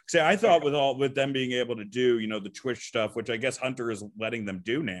that. See, I thought with them being able to do the Twitch stuff, which I guess Hunter is letting them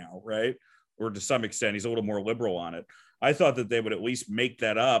do now, right? Or to some extent, he's a little more liberal on it. I thought that they would at least make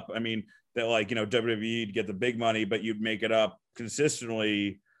that up. I mean, that WWE to get the big money, but you'd make it up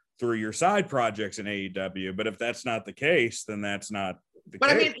consistently through your side projects in AEW. But if that's not the case, then that's not the case. But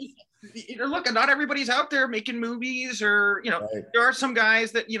I mean, look, not everybody's out there making movies or, right. There are some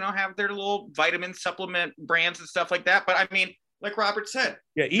guys that, have their little vitamin supplement brands and stuff like that. But I mean, like Robert said.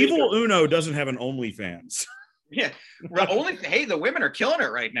 Yeah, Evil Uno doesn't have an OnlyFans. Yeah. Hey, the women are killing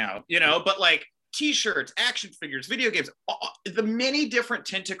it right now, but like t-shirts, action figures, video games, the many different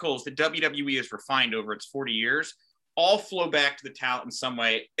tentacles that WWE has refined over its 40 years all flow back to the talent in some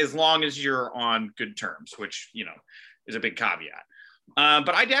way, as long as you're on good terms, which, is a big caveat.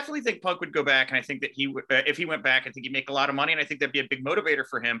 But I definitely think Punk would go back. And I think that if he went back, I think he'd make a lot of money. And I think that'd be a big motivator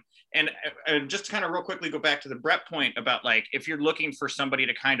for him. And just to kind of real quickly go back to the Bret point about like, if you're looking for somebody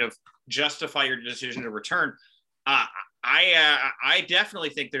to kind of justify your decision to return, I definitely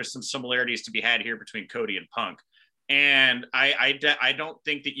think there's some similarities to be had here between Cody and Punk. And I don't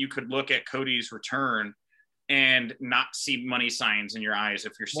think that you could look at Cody's return and not see money signs in your eyes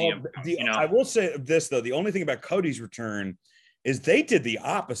if you're seeing him. I will say this, though. The only thing about Cody's return is they did the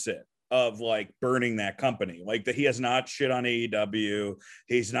opposite of like burning that company. Like that he has not shit on AEW.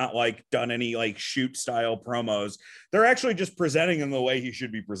 He's not like done any like shoot style promos. They're actually just presenting him the way he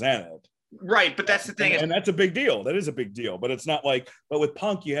should be presented. Right, but that's the thing. And that's a big deal. That is a big deal. But it's not like, but with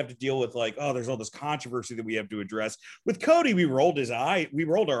Punk, you have to deal with like, there's all this controversy that we have to address. With Cody, we rolled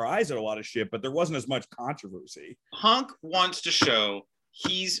our eyes at a lot of shit, but there wasn't as much controversy. Punk wants to show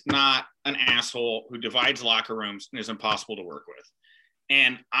he's not an asshole who divides locker rooms and is impossible to work with.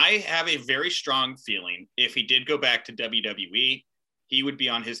 And I have a very strong feeling if he did go back to WWE, he would be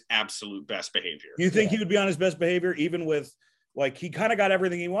on his absolute best behavior. You think he would be on his best behavior, even with, like, he kind of got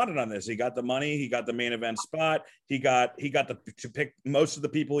everything he wanted on this. He got the money. He got the main event spot. He got to pick most of the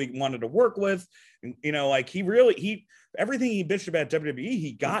people he wanted to work with. And, like everything he bitched about WWE,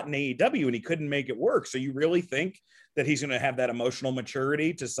 he got in AEW and he couldn't make it work. So you really think that he's going to have that emotional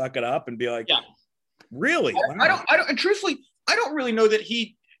maturity to suck it up and be like, yeah, really? I don't, and truthfully, I don't really know that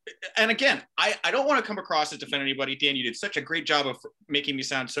he, and again, I don't want to come across as defending anybody. Dan, you did such a great job of making me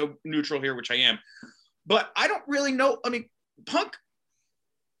sound so neutral here, which I am, but I don't really know. I mean, Punk,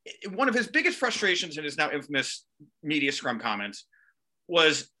 one of his biggest frustrations in his now infamous media scrum comments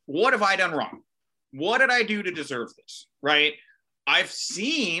was, what have I done wrong? What did I do to deserve this? Right? I've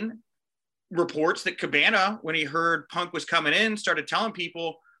seen reports that Cabana, when he heard Punk was coming in, started telling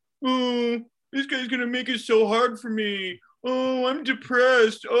people, oh, this guy's going to make it so hard for me. Oh, I'm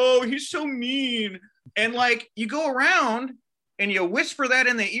depressed. Oh, he's so mean. And like, you go around and you whisper that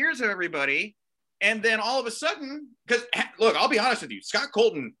in the ears of everybody. And then all of a sudden, because look, I'll be honest with you, Scott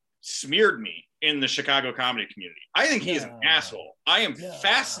Colton smeared me in the Chicago comedy community. I think he is an asshole. I am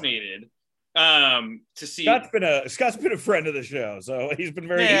fascinated to see. Scott's been a friend of the show, so he's been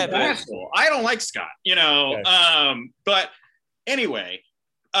very asshole. I don't like Scott, you know. Yes. But anyway,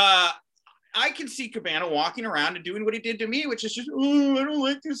 I can see Cabana walking around and doing what he did to me, which is just, oh, I don't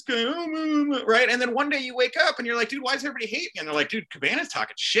like this guy, right? And then one day you wake up and you're like, dude, why does everybody hate me? And they're like, dude, Cabana's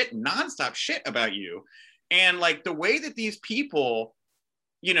talking shit, nonstop shit about you. And like the way that these people,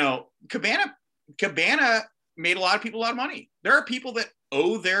 you know, Cabana made a lot of people a lot of money. There are people that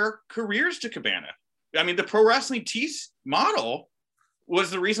owe their careers to Cabana. I mean, the pro wrestling tease model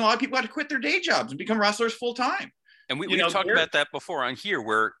was the reason a lot of people had to quit their day jobs and become wrestlers full time. And we've talked about that before on here,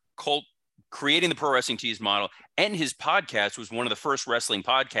 where Colt creating the pro wrestling tease model and his podcast was one of the first wrestling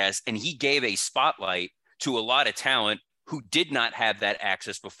podcasts. And he gave a spotlight to a lot of talent who did not have that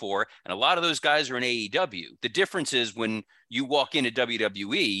access before. And a lot of those guys are in AEW. The difference is when you walk into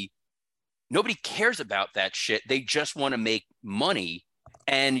WWE, nobody cares about that shit. They just want to make money.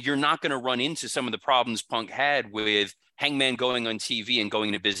 And you're not going to run into some of the problems Punk had with Hangman going on TV and going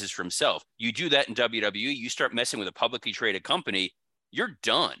into business for himself. You do that in WWE, you start messing with a publicly traded company, you're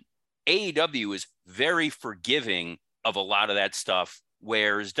done. AEW is very forgiving of a lot of that stuff,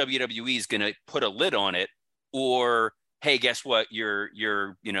 whereas WWE is going to put a lid on it, or, hey, guess what? You're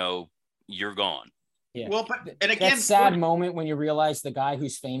gone. Yeah. Well, and again, that sad moment when you realize the guy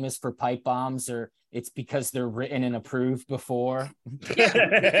who's famous for pipe bombs, or it's because they're written and approved before.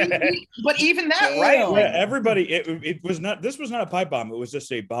 Yeah. But even that, right? Yeah, everybody, this was not a pipe bomb. It was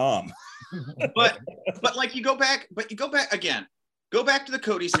just a bomb. but like go back to the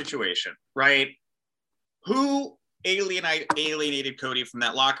Cody situation, right? Who alienated Cody from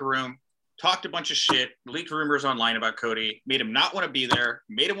that locker room, talked a bunch of shit, leaked rumors online about Cody, made him not want to be there,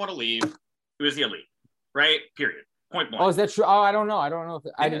 made him want to leave. It was the Elite, right? Period. Point blank. Oh, is that true? Oh, I don't know.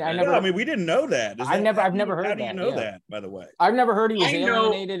 I never. I mean, we didn't know that. I've never heard that. How do you know that, by the way? I've never heard he was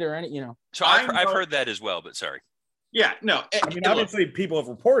alienated or any, you know. So I've heard that as well, but sorry. Yeah, no. I mean, obviously people have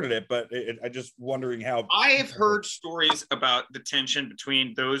reported it, but I just wondering how. I have heard stories about the tension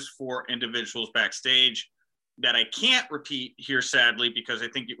between those four individuals backstage that I can't repeat here, sadly, because I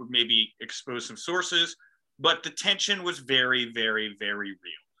think it would maybe expose some sources. But the tension was very, very, very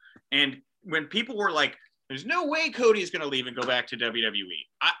real. And when people were like, there's no way Cody's going to leave and go back to WWE.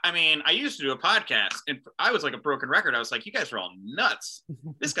 I mean, I used to do a podcast and I was like a broken record. I was like, you guys are all nuts.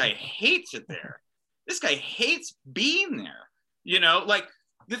 This guy hates it there. This guy hates being there. You know, like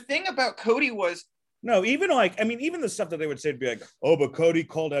the thing about Cody was. No, even the stuff that they would say to be like, oh, but Cody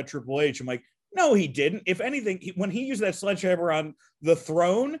called out Triple H. I'm like, no, he didn't. If anything, when he used that sledgehammer on the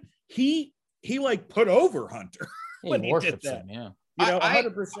throne, he like put over Hunter when he did that. Him, yeah. You know,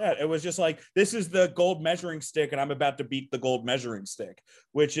 100%. It was just like, this is the gold measuring stick, and I'm about to beat the gold measuring stick,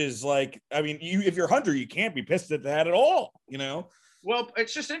 which is like, I mean, if you're Hunter, you can't be pissed at that at all, you know? Well,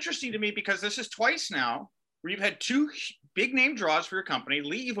 it's just interesting to me because this is twice now where you've had two big name draws for your company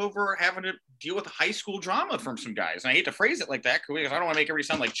leave over having to deal with high school drama from some guys. And I hate to phrase it like that because I don't want to make everybody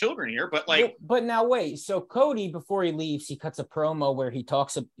sound like children here, but like. But now wait, so Cody, before he leaves, he cuts a promo where he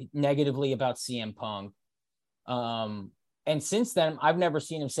talks negatively about CM Punk. And since then, I've never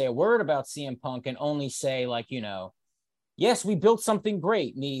seen him say a word about CM Punk and only say, like, you know, yes, we built something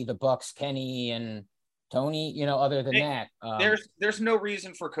great. Me, the Bucks, Kenny, and Tony. You know, other than that, there's no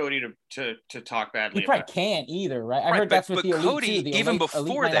reason for Cody to talk badly. He probably can't either, right? I heard that's what the Elite Cody, too. Even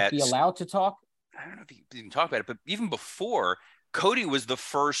before that, be allowed to talk. I don't know if he even talk about it, but even before, Cody was the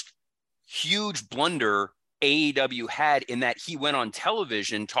first huge blunder AEW had in that he went on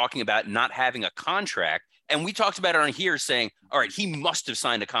television talking about not having a contract. And we talked about it on here saying, all right, he must have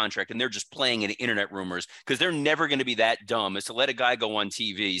signed a contract and they're just playing in internet rumors because they're never going to be that dumb as to let a guy go on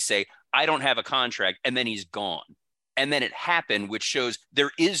TV, say, I don't have a contract, and then he's gone. And then it happened, which shows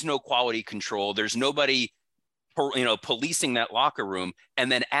there is no quality control. There's nobody, policing that locker room.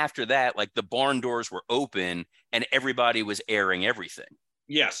 And then after that, like the barn doors were open and everybody was airing everything.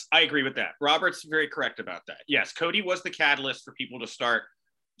 Yes, I agree with that. Robert's very correct about that. Yes, Cody was the catalyst for people to start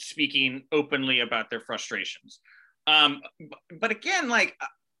speaking openly about their frustrations. But again, like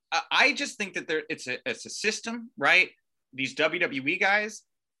I just think that it's a system, right? These WWE guys,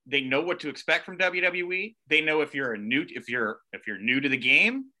 They know what to expect from WWE. They know if you're new to the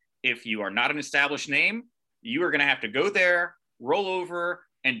game, if you are not an established name, you are going to have to go there, roll over,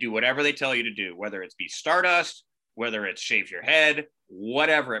 and do whatever they tell you to do, whether it's be Stardust, whether it's shave your head,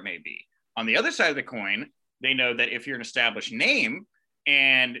 whatever it may be. On the other side of the coin, they know that if you're an established name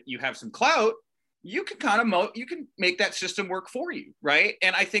and you have some clout, you can you can make that system work for you, right?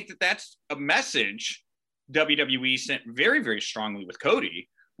 And I think that that's a message WWE sent very, very strongly with Cody,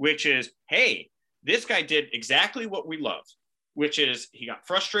 which is, hey, this guy did exactly what we love, which is he got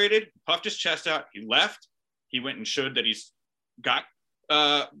frustrated, puffed his chest out, he left, he went and showed that he's got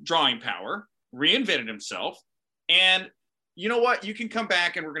drawing power, reinvented himself, and you know what? You can come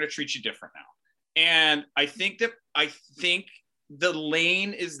back and we're going to treat you different now. And I think the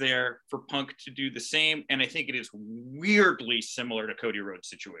lane is there for Punk to do the same. And I think it is weirdly similar to Cody Rhodes'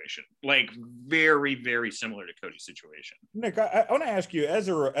 situation, like very, very similar to Cody's situation. Nick, I want to ask you as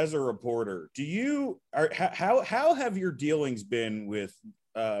a reporter, how have your dealings been with,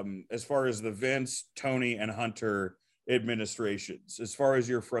 as far as the Vince, Tony, and Hunter administrations, as far as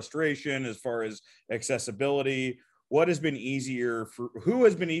your frustration, as far as accessibility? Who has been easier for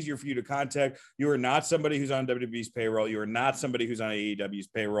you to contact? You are not somebody who's on WWE's payroll. You are not somebody who's on AEW's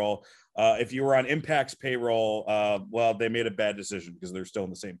payroll. If you were on Impact's payroll, well, they made a bad decision because they're still in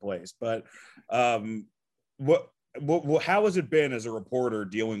the same place. But how has it been as a reporter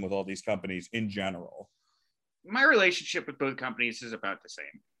dealing with all these companies in general? My relationship with both companies is about the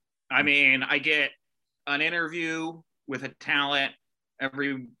same. I mean, I get an interview with a talent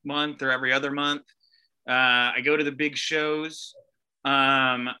every month or every other month. I go to the big shows.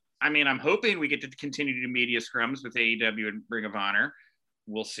 I mean, I'm hoping we get to continue to do media scrums with AEW and Ring of Honor.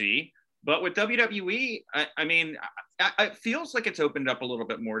 We'll see. But with WWE, I mean, it feels like it's opened up a little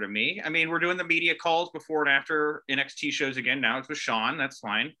bit more to me. I mean, we're doing the media calls before and after NXT shows again. Now it's with Sean. That's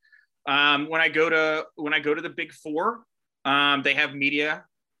fine. When I go to the big four, they have media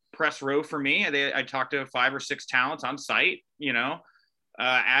press row for me. I talk to 5 or 6 talents on site, you know.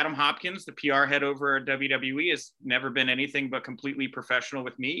 Adam Hopkins, the PR head over at WWE, has never been anything but completely professional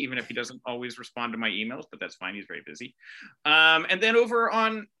with me, even if he doesn't always respond to my emails, but that's fine. He's very busy. And then over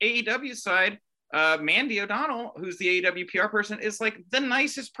on AEW's side, Mandy O'Donnell, who's the AEW PR person, is like the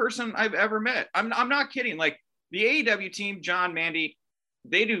nicest person I've ever met. I'm not kidding. Like the AEW team, John, Mandy,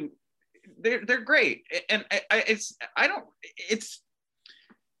 they're great. And I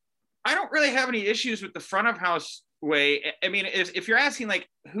don't really have any issues with the front of house way. I mean, if you're asking like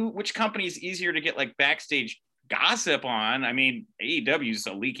which company is easier to get like backstage gossip on, I mean, AEW is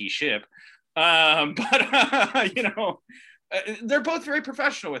a leaky ship, but you know, they're both very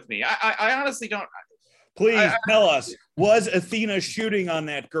professional with me. I honestly don't. Please tell us, was Athena shooting on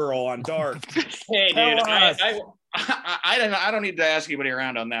that girl on Dark? Hey, dude, I don't need to ask anybody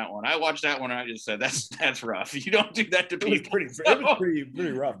around on that one. I watched that one and I just said that's rough. You don't do that to people. It was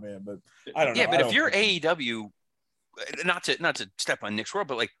pretty rough, man. But I don't know. Yeah, but if you're AEW, not to step on Nick's world,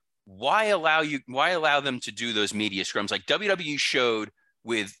 but like, why allow them to do those media scrums? Like WWE showed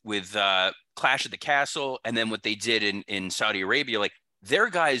with Clash at the Castle, and then what they did in Saudi Arabia, like their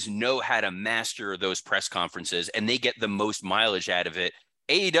guys know how to master those press conferences and they get the most mileage out of it.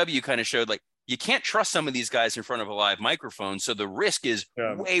 AEW kind of showed like you can't trust some of these guys in front of a live microphone, so the risk is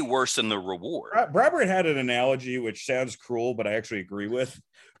way worse than the reward. Robert had an analogy which sounds cruel, but I actually agree with,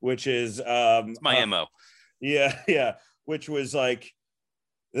 which is it's my MO. Yeah. Which was like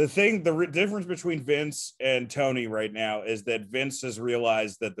the difference between Vince and Tony right now is that Vince has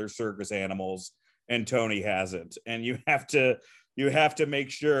realized that they're circus animals and Tony hasn't. And you have to make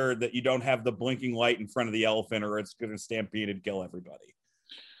sure that you don't have the blinking light in front of the elephant or it's going to stampede and kill everybody.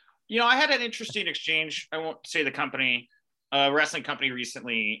 You know, I had an interesting exchange. I won't say the company, wrestling company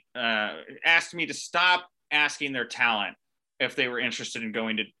recently asked me to stop asking their talent if they were interested in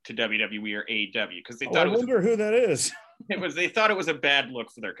going to WWE or AEW because they thought I wonder who that is. They thought it was a bad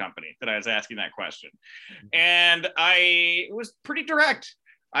look for their company that I was asking that question. And I was pretty direct.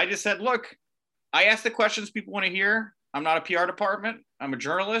 I just said, look, I ask the questions people want to hear. I'm not a PR department. I'm a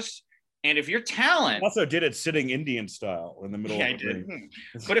journalist. And if your talent also did it sitting Indian style in the middle of the ring.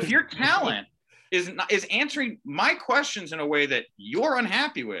 But if your talent is answering my questions in a way that you're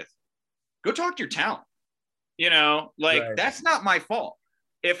unhappy with, go talk to your talent. You know, like That's not my fault.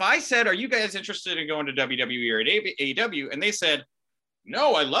 If I said, are you guys interested in going to WWE or AEW? And they said,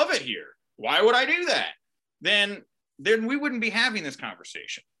 no, I love it here. Why would I do that? Then we wouldn't be having this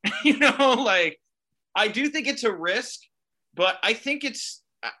conversation. You know, like I do think it's a risk, but I think it's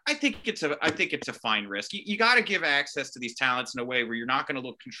a fine risk. You got to give access to these talents in a way where you're not going to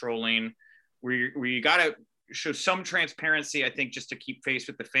look controlling, where you got to show some transparency, I think, just to keep face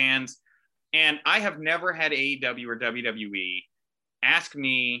with the fans. And I have never had AEW or WWE ask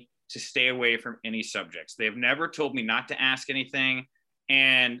me to stay away from any subjects. They've never told me not to ask anything.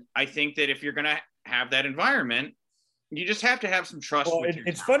 And I think that if you're going to have that environment, you just have to have some trust. Well,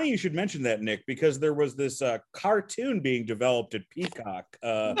 it's funny you should mention that, Nick, because there was this cartoon being developed at Peacock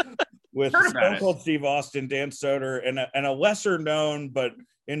with Stone Cold Steve Austin, Dan Soder, and a lesser known, but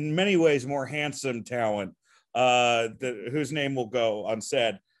in many ways more handsome talent whose name will go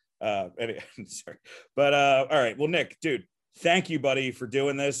unsaid. Sorry. But all right. Well, Nick, dude, thank you, buddy, for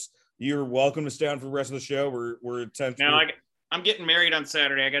doing this. You're welcome to stay on for the rest of the show. We're I'm getting married on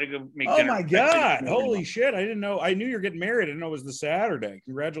Saturday. I got to go make dinner. Oh my God. Holy shit. I didn't know. I knew you're getting married. I didn't know it was the Saturday.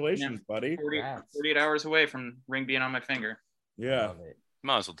 Congratulations, buddy. 48 hours away from ring being on my finger. Yeah.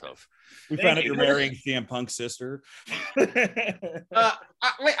 Mazel tov. We found out you're marrying CM Punk's sister.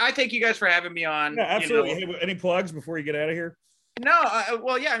 I thank you guys for having me on. Yeah, absolutely. You know. Any plugs before you get out of here? No.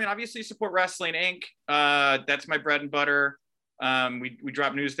 Well, yeah. I mean, obviously support Wrestling Inc. That's my bread and butter. We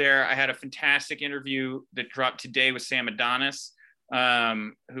dropped news there. I had a fantastic interview that dropped today with Sam Adonis, who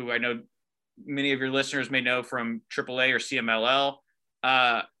I know many of your listeners may know from AAA or CMLL.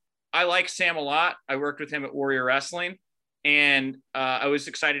 I like Sam a lot. I worked with him at Warrior Wrestling, and I was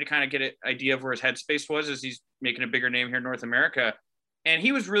excited to kind of get an idea of where his headspace was as he's making a bigger name here in North America. And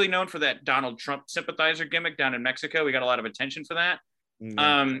he was really known for that Donald Trump sympathizer gimmick down in Mexico. We got a lot of attention for that.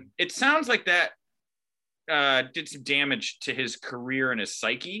 Mm-hmm. It sounds like that did some damage to his career and his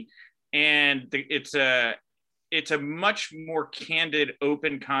psyche, and it's a much more candid,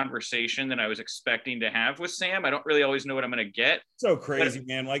 open conversation than I was expecting to have with Sam. I don't really always know what I'm going to get. So crazy,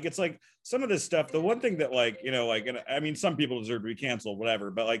 man. Like, it's like some of this stuff, the one thing that, like, you know, like, and I mean, some people deserve to be canceled,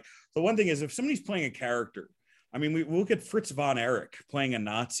 whatever, but like the one thing is, if somebody's playing a character, I mean, we look at Fritz von Erich playing a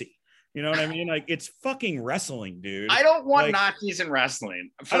Nazi. You know what I mean? Like, it's fucking wrestling, dude. I don't want Nazis in wrestling.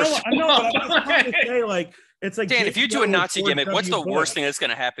 I know, but I'm just trying to say, like, it's like, Dan, if you do a Nazi gimmick, what's the worst thing that's going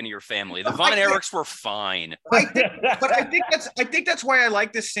to happen to your family? The Von Erichs were fine. I think that's why I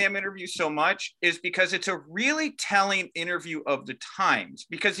like this Sam interview so much, is because it's a really telling interview of the times.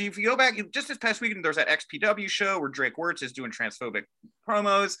 Because if you go back, just this past weekend, there's that XPW show where Drake Wirtz is doing transphobic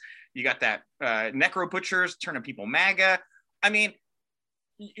promos. You got that Necro Butchers turning people MAGA. I mean,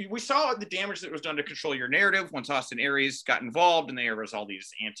 we saw the damage that was done to Control Your Narrative once Austin Aries got involved, and there was all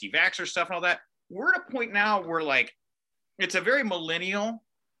these anti-vaxxer stuff and all that. We're at a point now where, like, it's a very millennial.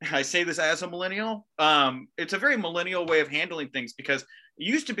 I say this as a millennial. It's a very millennial way of handling things, because it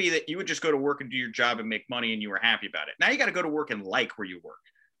used to be that you would just go to work and do your job and make money and you were happy about it. Now you got to go to work and like where you work,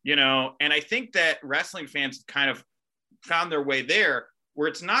 you know? And I think that wrestling fans kind of found their way there, where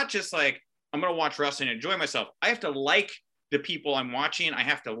it's not just like, I'm going to watch wrestling and enjoy myself. I have to like the people I'm watching. I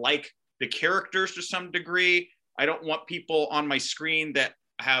have to like the characters to some degree. I don't want people on my screen that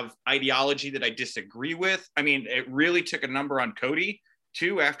have ideology that I disagree with. I mean, it really took a number on Cody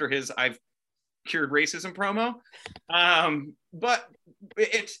too, after his "I've cured racism" promo. But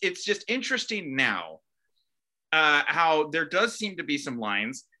it's just interesting now how there does seem to be some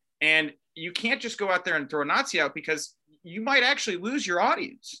lines, and you can't just go out there and throw a Nazi out, because you might actually lose your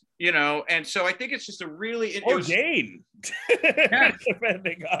audience, you know? And so I think it's just a really, gain.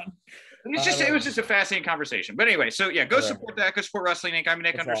 Depending on. It was just a fascinating conversation. But anyway, so yeah, go support that. Go support Wrestling Inc. I'm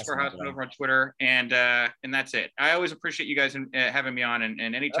Nick _Hausman over on Twitter, and that's it. I always appreciate you guys having me on,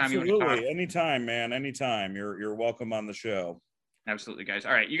 and anytime you want to talk. Anytime, man, anytime. You're welcome on the show. Absolutely, guys.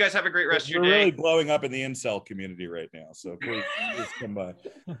 All right, you guys have a great rest of your day. We're really blowing up in the incel community right now, so please come by.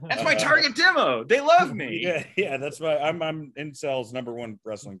 That's my target demo. They love me. Yeah, that's why I'm Incel's #1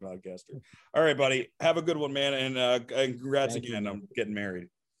 wrestling podcaster. All right, buddy, have a good one, man, and congrats again. I'm getting married.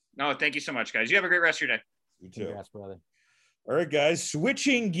 No, thank you so much, guys. You have a great rest of your day. You too. Congrats, brother. All right, guys,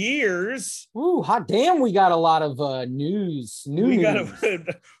 switching gears. Ooh, hot damn, we got a lot of news. We're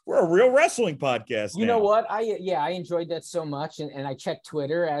a real wrestling podcast. You know what? I enjoyed that so much, and I checked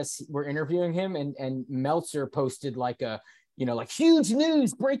Twitter as we're interviewing him, and Meltzer posted like huge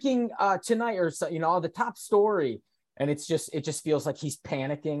news breaking tonight, or so, the top story, and it just feels like he's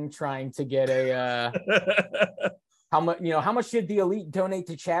panicking, trying to get a how much did the Elite donate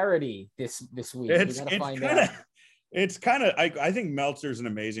to charity this week? We gotta find out. It's kind of, I think Meltzer's an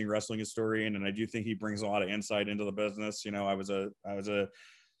amazing wrestling historian, and I do think he brings a lot of insight into the business. You know, I was an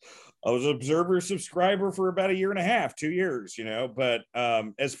Observer subscriber for about 1.5 2 years, you know, but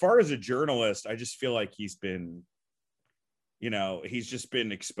as far as a journalist, I just feel like he's just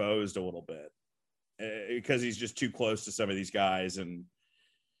been exposed a little bit because he's just too close to some of these guys. And,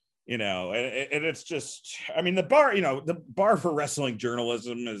 you know, and it's just, I mean, the bar for wrestling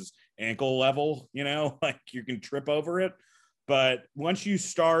journalism is ankle level, you know, like you can trip over it. But once your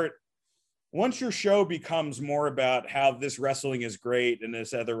show becomes more about how this wrestling is great and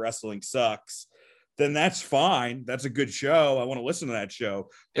this other wrestling sucks, then that's fine. That's a good show. I want to listen to that show.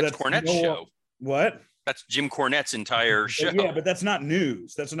 But It's Cornette's show. What? That's Jim Cornette's entire show. Yeah, but that's not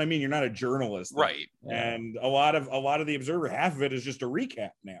news. That's what I mean. You're not a journalist, right? And a lot of the Observer, half of it is just a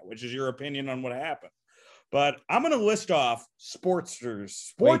recap now, which is your opinion on what happened. But I'm going to list off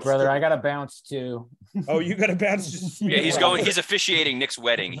Sportsters. Wait, brother, I got to bounce too. Oh, you got to bounce. Yeah, he's officiating Nick's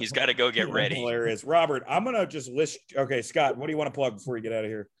wedding. He's got to go get ready. Hilarious. Robert, I'm going to just list. Okay, Scott, what do you want to plug before you get out of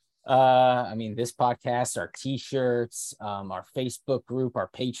here? I mean, this podcast, our t-shirts, our Facebook group, our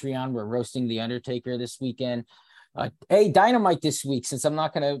Patreon. We're roasting The Undertaker this weekend. Hey, Dynamite this week, since I'm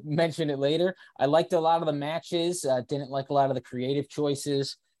not going to mention it later. I liked a lot of the matches. Didn't like a lot of the creative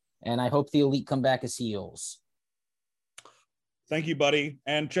choices. And I hope the Elite come back as heels. Thank you, buddy.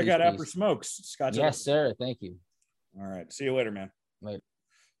 And check out After Smokes. Scott. Yes, sir. Thank you. All right. See you later, man. Later.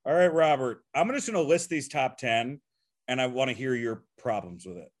 All right, Robert. I'm just going to list these top 10, and I want to hear your problems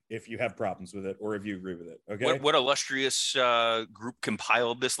with it, if you have problems with it or if you agree with it. Okay. What illustrious group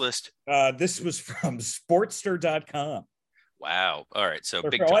compiled this list? This was from Sportster.com. Wow. All right. So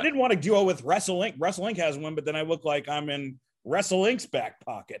big I didn't want to duo with WrestleLink. WrestleLink has one, but then I look like I'm in WrestleLink's back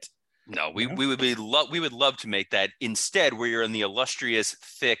pocket. No, we would love to make that. Instead, where you're in the illustrious,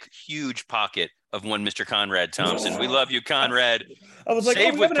 thick, huge pocket of one Mr. Conrad Thompson. We love you, Conrad. I was like,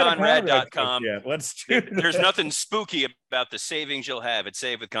 SaveWithConrad.com. Yeah, let's do There's nothing spooky about the savings you'll have at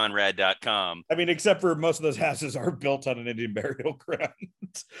SaveWithConrad.com. I mean, except for most of those houses are built on an Indian burial ground.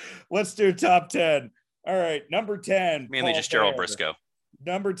 Let's do top 10. All right, number 10. Mainly just Gerald Briscoe.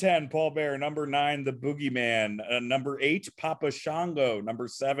 Number 10, Paul Bearer. Number 9, The Boogeyman. Number 8, Papa Shango. Number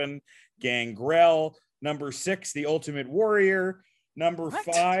 7, Gangrel. Number 6, The Ultimate Warrior. Number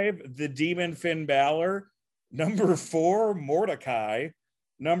 5, The Demon Finn Balor. Number 4, Mordecai.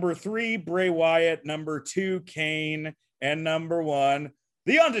 Number 3, Bray Wyatt. Number 2, Kane. And number 1,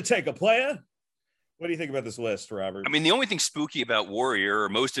 The Undertaker, player. What do you think about this list, Robert? I mean, the only thing spooky about Warrior, or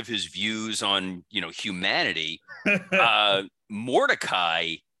most of his views on, humanity,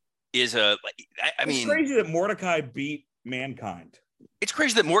 Mordecai is it's crazy that Mordecai beat Mankind. It's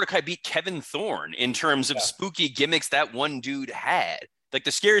crazy that Mordecai beat Kevin Thorne in terms of spooky gimmicks that one dude had. Like,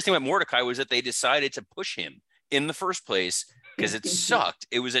 the scariest thing about Mordecai was that they decided to push him in the first place because it sucked.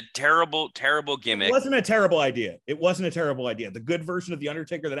 It was a terrible, terrible gimmick. It wasn't a terrible idea. The good version of The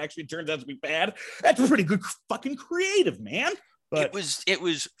Undertaker that actually turns out to be bad, that's pretty good fucking creative, man. But it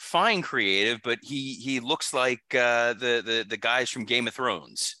was fine creative, but he looks like the guys from Game of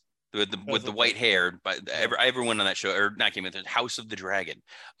Thrones with the white hair. But everyone on that show, or not Game of Thrones, House of the Dragon.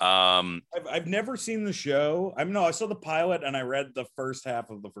 I've never seen the show. I saw the pilot and I read the first half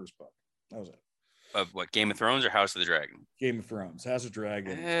of the first book. That was it. Of what, Game of Thrones or House of the Dragon? Game of Thrones, House of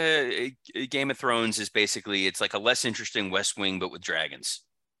Dragon. Game of Thrones is basically, it's like a less interesting West Wing, but with dragons.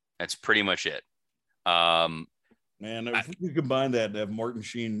 That's pretty much it. Man, if we could combine that and have Martin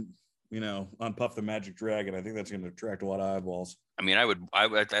Sheen, on Puff the Magic Dragon, I think that's going to attract a lot of eyeballs. I mean, I would.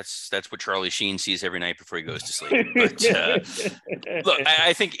 That's what Charlie Sheen sees every night before he goes to sleep. But look,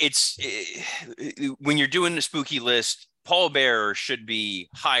 I think it's when you're doing the spooky list, Paul Bearer should be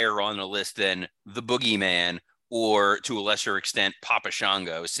higher on the list than the Boogeyman, or to a lesser extent, Papa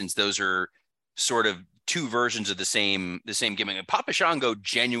Shango, since those are sort of two versions of the same gimmick. And Papa Shango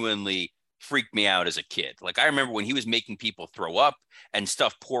genuinely freaked me out as a kid. Like, I remember when he was making people throw up and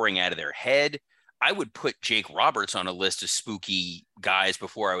stuff pouring out of their head. I would put Jake Roberts on a list of spooky guys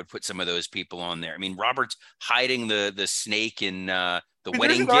before I would put some of those people on there. I mean, Roberts hiding the snake in the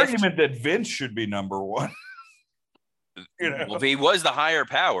wedding gift. There's an argument that Vince should be number one. Well, he was the higher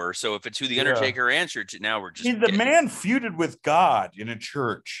power. So if it's who the Undertaker answered to, now we're just the man feuded with God in a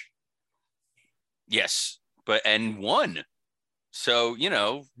church. Yes, and won. So,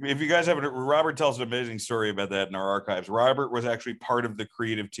 if you guys haven't, Robert tells an amazing story about that in our archives. Robert was actually part of the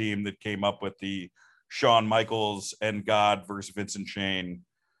creative team that came up with the Shawn Michaels and God versus Vincent Shane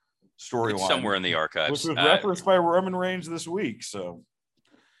storyline. Somewhere in the archives. Which was referenced by Roman Reigns this week. So,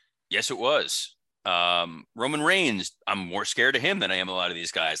 yes, it was. Roman Reigns, I'm more scared of him than I am a lot of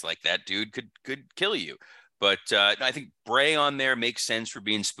these guys. Like, that dude could kill you. But I think Bray on there makes sense for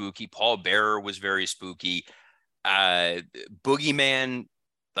being spooky. Paul Bearer was very spooky. Boogeyman,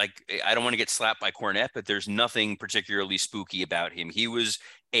 like, I don't want to get slapped by Cornette, but there's nothing particularly spooky about him. He was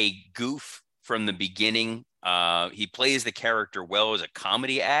a goof from the beginning. He plays the character well as a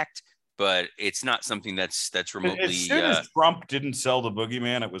comedy act, but it's not something that's remotely. As soon as Trump didn't sell the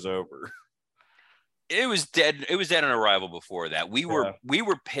boogeyman, it was over. It was dead. It was dead on arrival before that. We were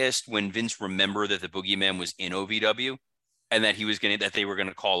pissed when Vince remembered that the boogeyman was in OVW and that they were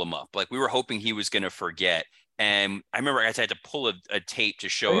gonna call him up. Like we were hoping he was gonna forget. And I remember I had to pull a tape to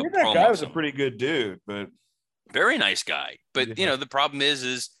show I hear that guy was a pretty good dude, but very nice guy. But you know, the problem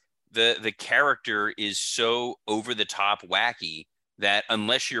is the character is so over the top wacky that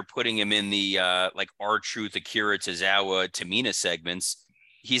unless you're putting him in the like R-Truth, Akira Tozawa, Tamina segments,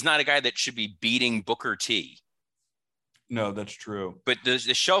 he's not a guy that should be beating Booker T. No, that's true. But the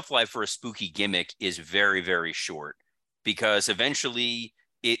shelf life for a spooky gimmick is very, very short because eventually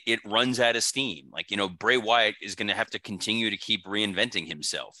it runs out of steam. Like, you know, Bray Wyatt is going to have to continue to keep reinventing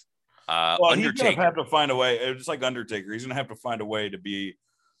himself. Well, he's going to have to find a way. It's like Undertaker. He's going to have to find a way to be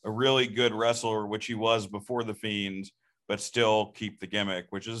a really good wrestler, which he was before The Fiend, but still keep the gimmick,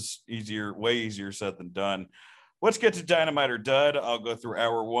 which is way easier said than done. Let's get to Dynamite or Dud. I'll go through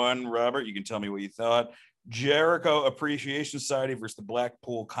hour one. Robert, you can tell me what you thought. Jericho Appreciation Society versus the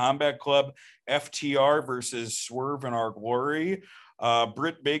Blackpool Combat Club. FTR versus Swerve and Our Glory.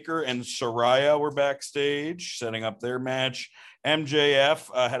 Britt Baker and Saraya were backstage setting up their match.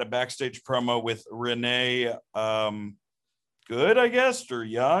 MJF had a backstage promo with Renee Good, I guess, or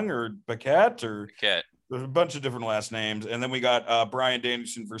Young, or Paquette, or Paquette. There's a bunch of different last names. And then we got Bryan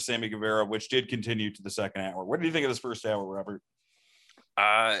Danielson versus Sammy Guevara, which did continue to the second hour. What do you think of this first hour, Robert?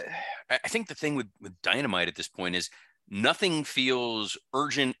 I think the thing with Dynamite at this point is nothing feels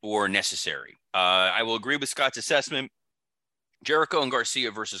urgent or necessary. I will agree with Scott's assessment. Jericho and Garcia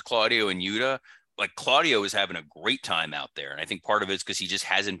versus Claudio and Yuta. Like Claudio is having a great time out there. And I think part of it's because he just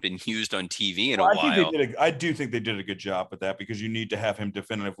hasn't been used on TV in a while. I do think they did a good job with that because you need to have him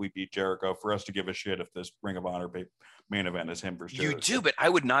definitively beat Jericho for us to give a shit if this Ring of Honor main event is him versus Jericho. You do, but I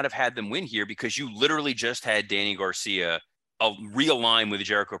would not have had them win here because you literally just had Danny Garcia realign with the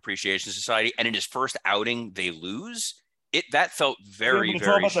Jericho Appreciation Society. And in his first outing, they lose. That felt very, it's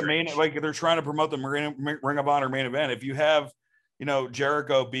very all about strange. the main, like they're trying to promote the Ring of Honor main event. If you have, you know,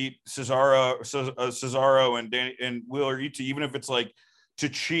 Jericho beat Cesaro and Wheeler Yuta, even if it's like to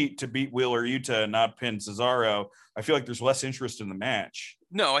cheat to beat Wheeler Yuta and not pin Cesaro, I feel like there's less interest in the match.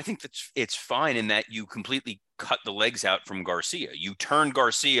 No, I think it's fine in that you completely cut the legs out from Garcia. You turn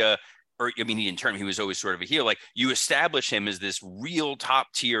Garcia, or I mean, he didn't turn him. He was always sort of a heel. Like you establish him as this real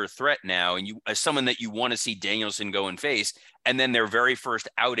top tier threat now, and you as someone that you want to see Danielson go and face. And then their very first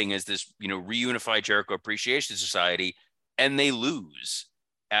outing as this, you know, reunified Jericho Appreciation Society. And they lose.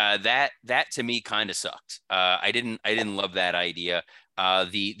 That to me kind of sucked. I didn't love that idea.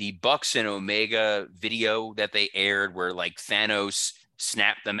 The Bucks and Omega video that they aired, where like Thanos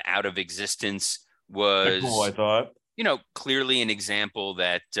snapped them out of existence, was cool, I thought. You know, clearly an example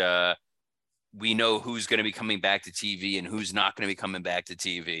that we know who's going to be coming back to TV and who's not going to be coming back to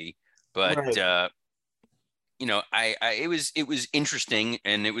TV. But right. You know, it was interesting,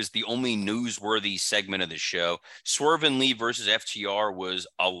 and it was the only newsworthy segment of the show. Swerve and Lee versus FTR was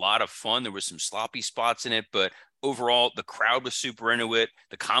a lot of fun. There was some sloppy spots in it, but overall, the crowd was super into it.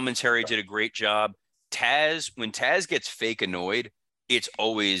 The commentary did a great job. When Taz gets fake annoyed, it's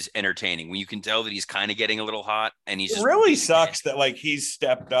always entertaining. When you can tell that he's kind of getting a little hot, and he's it really sucks that like he's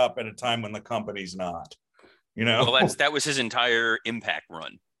stepped up at a time when the company's not. You know, well, that was his entire Impact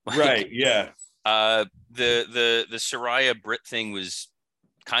run. Like, right? Yeah. The Saraya Britt thing was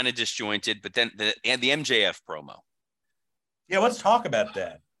kind of disjointed, but then the MJF promo. Yeah, let's talk about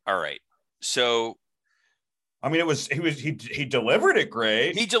that. All right. So I mean, he delivered it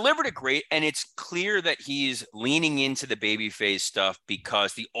great. He delivered it great, and it's clear that he's leaning into the babyface stuff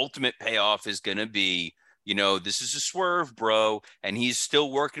because the ultimate payoff is going to be, you know, this is a Swerve, bro, and he's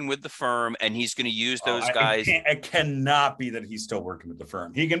still working with the firm, and he's going to use those guys. It cannot be that he's still working with the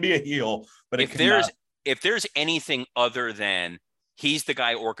firm. He can be a heel, but if there's anything other than he's the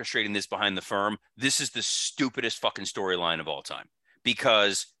guy orchestrating this behind the firm, this is the stupidest fucking storyline of all time.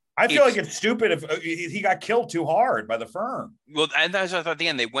 Because I feel like it's stupid if he got killed too hard by the firm. Well, and that's what I thought at the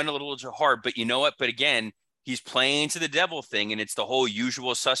end. They went a little too hard, but you know what? But again, he's playing into the devil thing, and it's the whole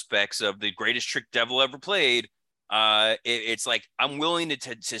usual suspects of the greatest trick devil ever played. It's like I'm willing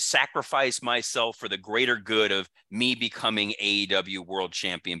to sacrifice myself for the greater good of me becoming AEW world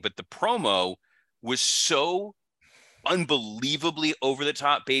champion. But the promo was so unbelievably over the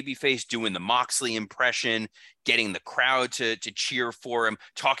top babyface, doing the Moxley impression, getting the crowd to cheer for him,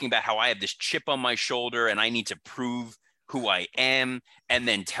 talking about how I have this chip on my shoulder and I need to prove who I am, and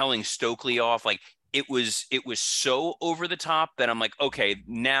then telling Stokely off. Like it was so over the top that I'm like, okay,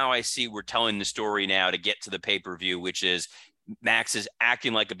 now I see we're telling the story now to get to the pay-per-view, which is Max is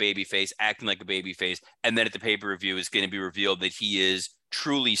acting like a babyface, and then at the pay-per-view is going to be revealed that he is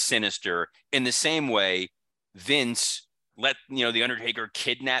truly sinister. In the same way, Vince let the Undertaker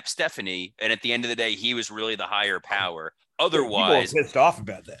kidnap Stephanie, and at the end of the day, he was really the higher power. Otherwise, people are pissed off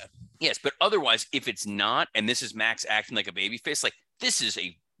about that. Yes, but otherwise, if it's not, and this is Max acting like a babyface, like this is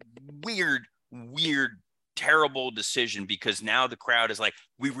a weird, terrible decision, because now the crowd is like,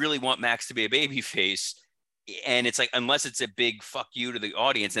 we really want Max to be a babyface. And it's like, unless it's a big fuck you to the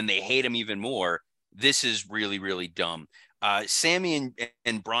audience and they hate him even more, this is really, really dumb. Sammy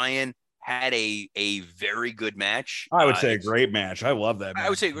and Brian had a very good match. I would say a great match. I love that match. I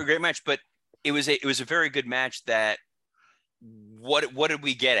would say a great match, but it was a very good match that what did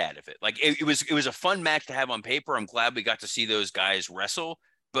we get out of it? Like it was a fun match to have on paper. I'm glad we got to see those guys wrestle,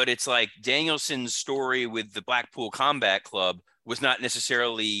 but it's like Danielson's story with the Blackpool Combat Club was not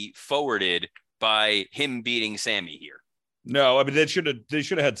necessarily forwarded by him beating Sammy here. No, I mean they should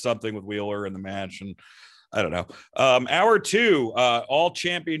have had something with Wheeler in the match, and I don't know. Hour 2, all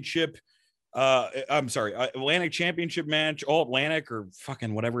championship. Atlantic Championship match, all Atlantic or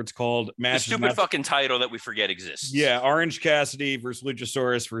fucking whatever it's called. Match. The stupid fucking title that we forget exists. Yeah, Orange Cassidy versus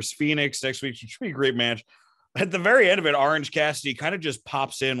Luchasaurus versus Phoenix next week. Should be a great match. At the very end of it, Orange Cassidy kind of just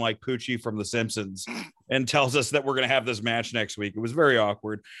pops in like Poochie from The Simpsons and tells us that we're going to have this match next week. It was very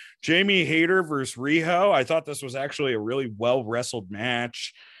awkward. Jamie Hayter versus Riho. I thought this was actually a really well wrestled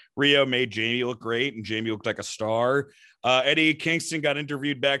match. Rio made Jamie look great, and Jamie looked like a star. Eddie Kingston got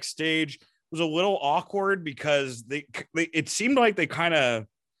interviewed backstage. It was a little awkward because it seemed like they kind of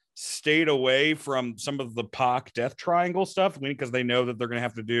stayed away from some of the Pac Death Triangle stuff because they know that they're going to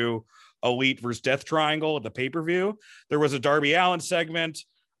have to do Elite versus Death Triangle at the pay-per-view. There was a Darby Allin segment.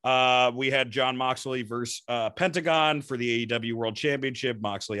 We had John Moxley versus Pentagon for the AEW World Championship.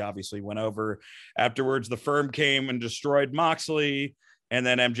 Moxley obviously went over. Afterwards, the Firm came and destroyed Moxley, and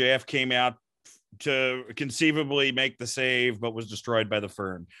then MJF came out to conceivably make the save, but was destroyed by the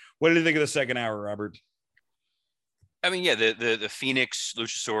Firm. What did you think of the second hour, Robert? I mean, yeah, the Phoenix,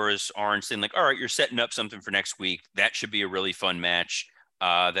 Luchasaurus, Orange thing, like, all right, you're setting up something for next week. That should be a really fun match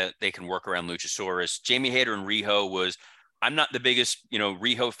that they can work around Luchasaurus. Jamie Hayter and Riho I'm not the biggest,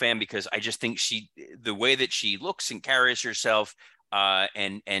 Riho fan, because I just think the way that she looks and carries herself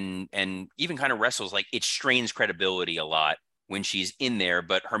and even kind of wrestles, like it strains credibility a lot when she's in there.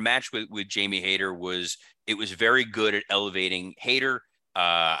 But her match with Jamie Hayter was very good at elevating Hayter.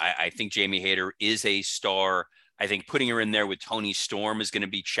 I think Jamie Hayter is a star. I think putting her in there with Toni Storm is going to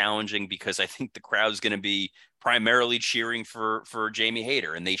be challenging, because I think the crowd's going to be primarily cheering for Jamie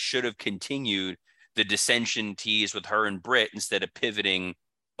Hayter, and they should have continued the dissension tease with her and Britt instead of pivoting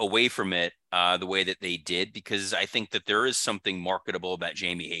away from it the way that they did, because I think that there is something marketable about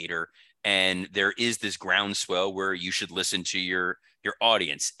Jamie Hayter, and there is this groundswell where you should listen to your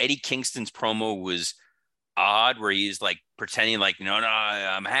audience. Eddie Kingston's promo was odd, where he's like pretending like, no,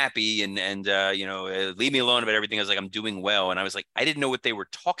 I'm happy, and leave me alone about everything. I was like, I'm doing well. And I was like, I didn't know what they were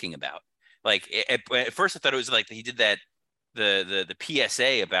talking about. Like at first I thought it was like he did that the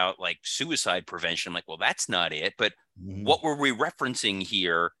PSA about like suicide prevention. I'm like, well, that's not it. But what were we referencing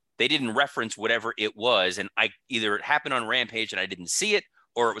here? They didn't reference whatever it was, and either it happened on Rampage and I didn't see it,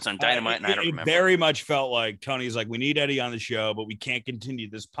 or it was on Dynamite and I don't remember. It very much felt like Tony's like, we need Eddie on the show, but we can't continue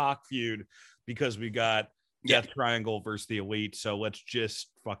this Pac feud because we got Death Triangle versus the Elite, so let's just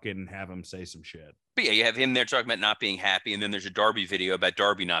fucking have him say some shit. But yeah, you have him there talking about not being happy, and then there's a Darby video about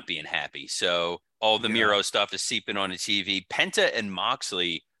Darby not being happy. So all the Miro stuff is seeping on the TV. Penta and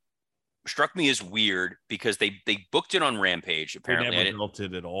Moxley struck me as weird because they booked it on Rampage. Apparently, they never built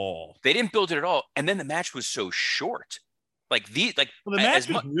it at all. They didn't build it at all, and then the match was so short. The match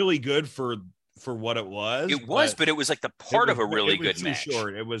was really good for what it was. It was, but it was like the part of a really good match.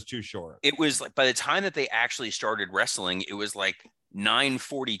 It was too short. It was like by the time that they actually started wrestling, it was like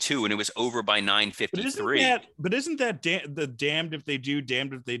 9:42, and it was over by 9:53. But isn't that the damned if they do,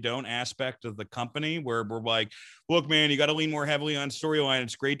 damned if they don't aspect of the company, where we're like, look, man, you got to lean more heavily on storyline.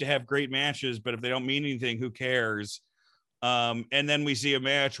 It's great to have great matches, but if they don't mean anything, who cares? And then we see a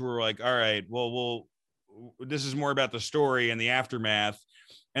match where we're like, all right, well, this is more about the story and the aftermath.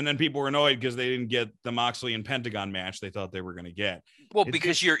 And then people were annoyed because they didn't get the Moxley and Pentagon match they thought they were going to get. Well,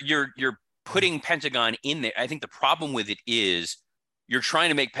 because you're putting Pentagon in there. I think the problem with it is you're trying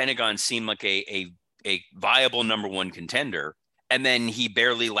to make Pentagon seem like a viable number one contender, and then he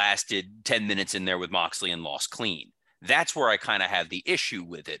barely lasted 10 minutes in there with Moxley and lost clean. That's where I kind of have the issue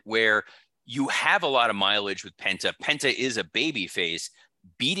with it, where you have a lot of mileage with Penta. Penta is a babyface.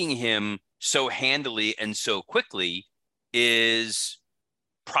 Beating him so handily and so quickly is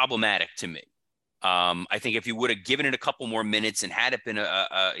problematic to me. I think if you would have given it a couple more minutes and had it been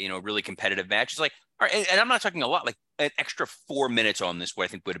a really competitive match, it's like, all right, and I'm not talking a lot, like an extra 4 minutes on this, what I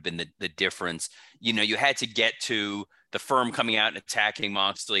think would have been the difference. You had to get to the Firm coming out and attacking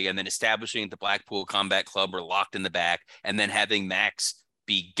Moxley, and then establishing the Blackpool Combat Club were locked in the back, and then having Max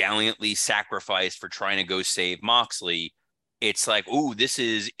be gallantly sacrificed for trying to go save Moxley. It's like, ooh, this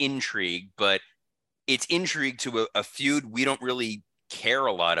is intrigue, but it's intrigue to a feud we don't really care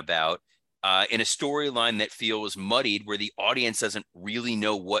a lot about, in a storyline that feels muddied, where the audience doesn't really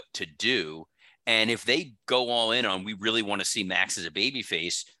know what to do. And if they go all in on, we really want to see Max as a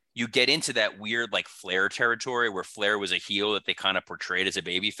babyface, you get into that weird like Flair territory, where Flair was a heel that they kind of portrayed as a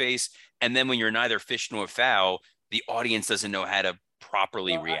babyface. And then when you're neither fish nor fowl, the audience doesn't know how to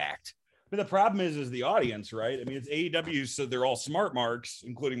properly react. But the problem is the audience, right? I mean, it's AEW, so they're all smart marks,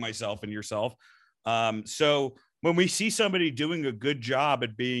 including myself and yourself. So when we see somebody doing a good job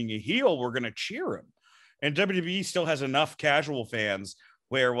at being a heel, we're going to cheer him. And WWE still has enough casual fans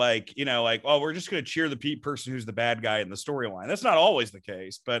where oh, we're just going to cheer the person who's the bad guy in the storyline. That's not always the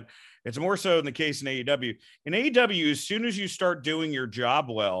case, but it's more so in the case in AEW. In AEW, as soon as you start doing your job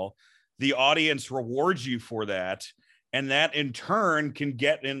well, the audience rewards you for that. And that in turn can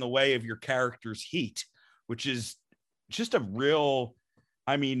get in the way of your character's heat, which is just a real,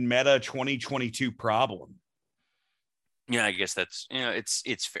 meta 2022 problem. Yeah, I guess that's,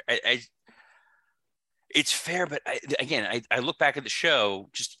 it's fair. It's fair, but I look back at the show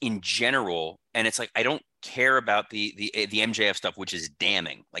just in general, and it's like, I don't care about the MJF stuff, which is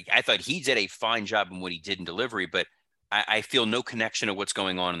damning. Like, I thought he did a fine job in what he did in delivery, but I feel no connection to what's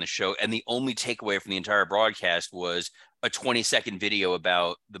going on in the show. And the only takeaway from the entire broadcast was a 20-second video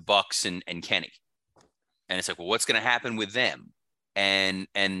about the Bucks and Kenny. And it's like, well, what's going to happen with them? And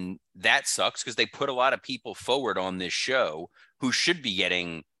that sucks, because they put a lot of people forward on this show who should be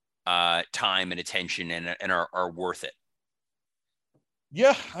getting time and attention and are worth it.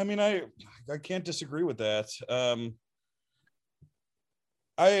 Yeah, I can't disagree with that.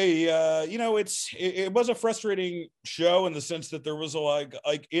 It was a frustrating show in the sense that there was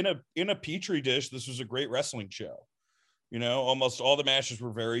in a petri dish, this was a great wrestling show. Almost all the matches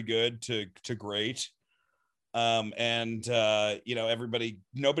were very good to great. Nobody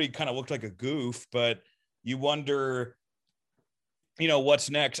kind of looked like a goof, but you wonder, what's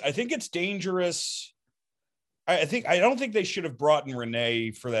next. I think it's dangerous. I don't think they should have brought in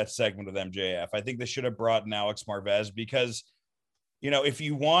Renee for that segment with MJF. I think they should have brought in Alex Marvez, because, if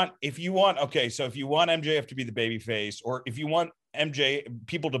you want MJF to be the babyface, or if you want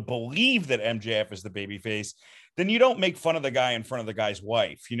people to believe that MJF is the babyface, then you don't make fun of the guy in front of the guy's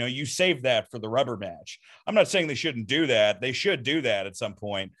wife. You save that for the rubber match. I'm not saying they shouldn't do that. They should do that at some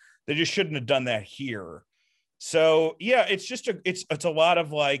point. They just shouldn't have done that here. So yeah, it's just it's a lot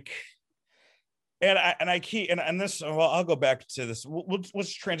of like, I'll go back to this.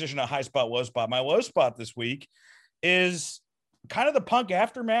 Let's transition to high spot, low spot. My low spot this week is kind of the Punk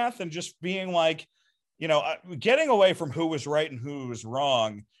aftermath, and just being like, getting away from who was right and who was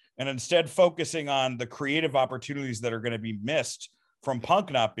wrong, and instead focusing on the creative opportunities that are going to be missed from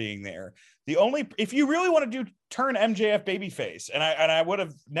Punk not being there. If you really want to turn MJF babyface, and I would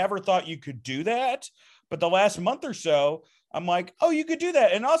have never thought you could do that, but the last month or so, I'm like, oh, you could do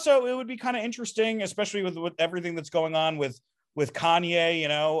that. And also it would be kind of interesting, especially with everything that's going on with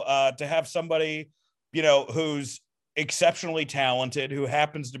Kanye, to have somebody, who's exceptionally talented, who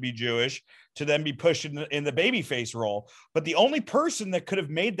happens to be Jewish, to then be pushed in the babyface role. But the only person that could have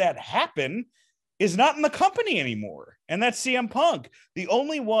made that happen is not in the company anymore. And that's CM Punk. The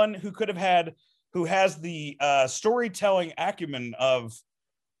only one who has the storytelling acumen of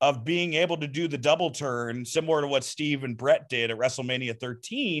being able to do the double turn, similar to what Steve and Brett did at WrestleMania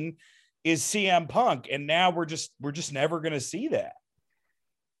 13, is CM Punk. And now we're just never going to see that.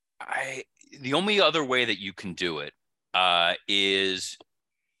 The only other way that you can do it is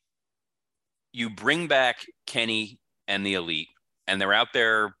you bring back Kenny and the Elite, and they're out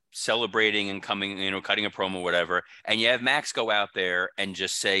there celebrating and coming, cutting a promo, whatever. And you have Max go out there and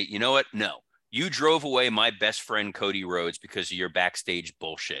just say, you know what? No, you drove away my best friend, Cody Rhodes, because of your backstage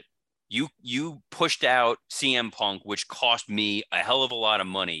bullshit. You pushed out CM Punk, which cost me a hell of a lot of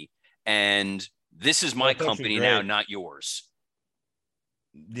money. And this is my company now, not yours.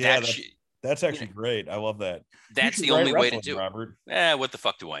 Yeah, that's actually great. I love that. That's the only way to do it, Robert. What the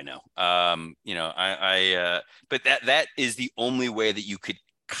fuck do I know? But that is the only way that you could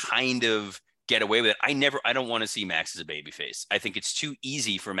kind of get away with it. I don't want to see Max as a babyface. I think it's too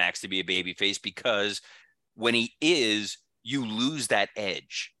easy for Max to be a babyface, because when he is, you lose that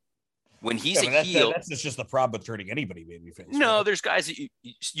edge. When he's a that's, heel, that's just the problem with turning anybody babyface. no, right? there's guys that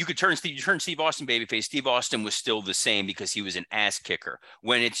you could turn Steve Austin babyface. Steve Austin was still the same because he was an ass kicker.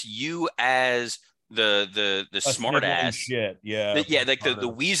 When it's you as the smart ass shit, yeah, like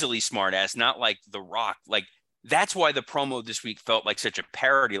the Weasley smart ass, not like The Rock. Like that's why the promo this week felt like such a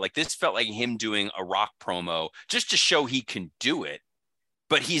parody. Like this felt like him doing a Rock promo just to show he can do it,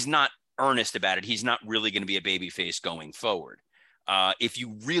 but he's not earnest about it. He's not really going to be a babyface going forward. If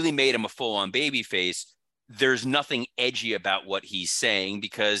you really made him a full-on babyface, there's nothing edgy about what he's saying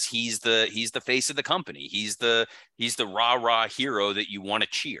because he's the face of the company. He's the rah-rah hero that you want to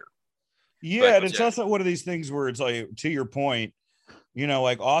cheer. Yeah, and it's also one of these things where it's like, to your point, you know,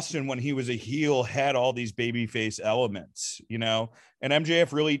 like Austin, when he was a heel, had all these babyface elements, you know, and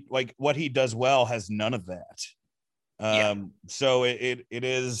MJF really, like, what he does well has none of that. So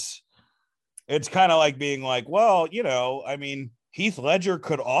it's kind of like being like, well, you know, I mean, Heath Ledger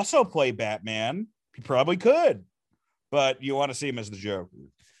could also play Batman. He probably could, but you want to see him as the Joker.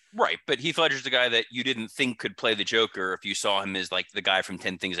 Right, but Heath Ledger's the guy that you didn't think could play the Joker if you saw him as like the guy from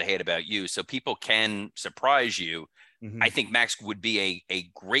 10 Things I Hate About You. So people can surprise you. Mm-hmm. I think Max would be a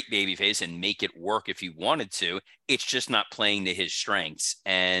great babyface and make it work if he wanted to. It's just not playing to his strengths.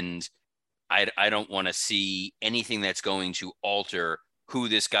 And I don't want to see anything that's going to alter who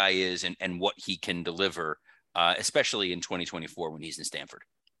this guy is and what he can deliver. Especially in 2024 when he's in Stanford.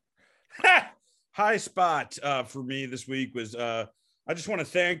 High spot for me this week was I just want to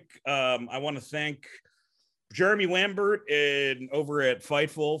thank Jeremy Lambert over at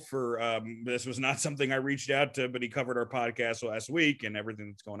Fightful for this was not something I reached out to, but he covered our podcast last week and everything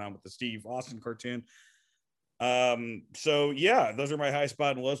that's going on with the Steve Austin cartoon. So yeah, those are my high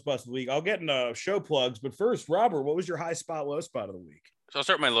spot and low spots of the week. I'll get into show plugs, but first, Robert, what was your high spot, low spot of the week? So I'll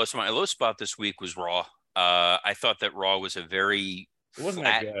start with my low spot. My low spot this week was Raw. I thought that Raw was it wasn't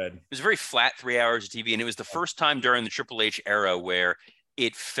that good. It was a very flat 3 hours of TV, and it was the first time during the Triple H era where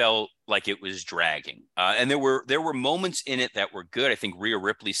it felt like it was dragging. And there were moments in it that were good. I think Rhea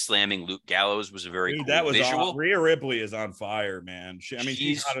Ripley slamming Luke Gallows was a very cool visual. Rhea Ripley is on fire, man.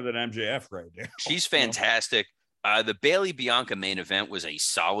 She's hotter than MJF right now. She's fantastic. The Bayley Bianca main event was a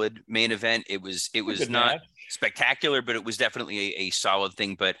solid main event. It was not spectacular, but it was definitely a solid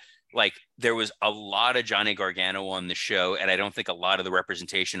thing. But like there was a lot of Johnny Gargano on the show, and I don't think a lot of the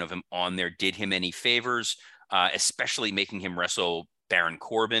representation of him on there did him any favors, especially making him wrestle Baron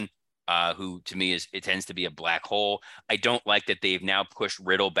Corbin, who to me tends to be a black hole. I don't like that they've now pushed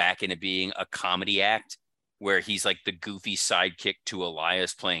Riddle back into being a comedy act where he's like the goofy sidekick to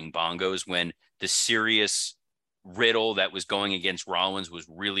Elias playing bongos when the serious Riddle that was going against Rollins was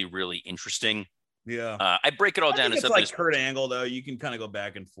really, really interesting. Yeah. I break it all down to something. Like it's like Kurt Angle, though. You can kind of go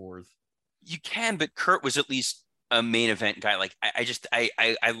back and forth. You can, but Kurt was at least a main event guy. Like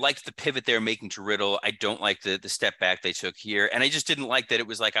I liked the pivot they're making to Riddle. I don't like the step back they took here. And I just didn't like that it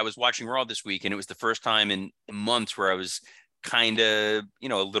was like I was watching Raw this week and it was the first time in months where I was kind of, a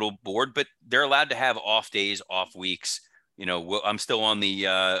little bored, but they're allowed to have off days, off weeks. I'm still on the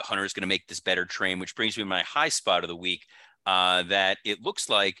Hunter's going to make this better train, which brings me to my high spot of the week, that it looks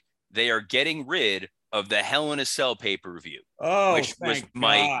like they are getting rid of the Hell in a Cell pay-per-view, which was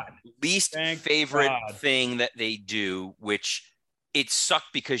my least favorite thing that they do, which it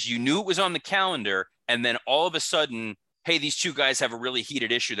sucked because you knew it was on the calendar. And then all of a sudden, hey, these two guys have a really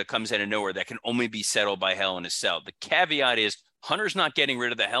heated issue that comes out of nowhere that can only be settled by Hell in a Cell. The caveat is Hunter's not getting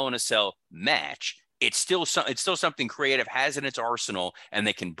rid of the Hell in a Cell match. It's still something creative has in its arsenal, and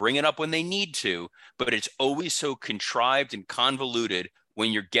they can bring it up when they need to, but it's always so contrived and convoluted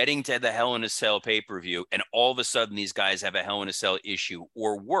when you're getting to the Hell in a Cell pay-per-view and all of a sudden these guys have a Hell in a Cell issue,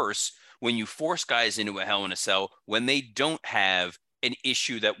 or worse, when you force guys into a Hell in a Cell when they don't have an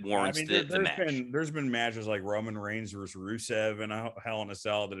issue that warrants the match. There's been matches like Roman Reigns versus Rusev and a Hell in a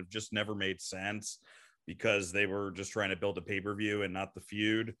Cell that have just never made sense because they were just trying to build a pay-per-view and not the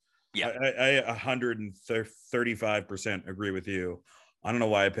feud. Yeah, I 135% agree with you. I don't know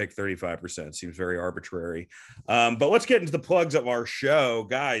why I picked 35%. Seems very arbitrary. But let's get into the plugs of our show,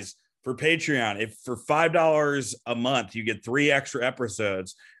 guys. For Patreon, if for $5 a month, you get 3 extra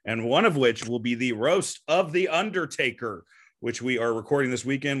episodes, and one of which will be the roast of The Undertaker, which we are recording this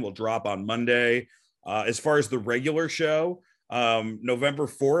weekend. Will drop on Monday. As far as the regular show, November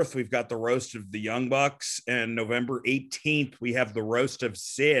 4th, we've got the roast of the Young Bucks, and November 18th, we have the roast of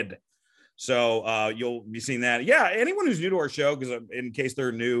Sid. So you'll be seeing that. Yeah, anyone who's new to our show, because in case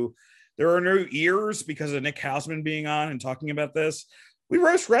they're new, there are new ears because of Nick Hausman being on and talking about this. We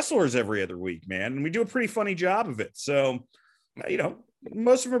roast wrestlers every other week, man, and we do a pretty funny job of it. So,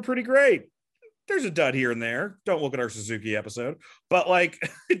 most of them are pretty great. there's a dud here and there. Don't look at our Suzuki episode, but like,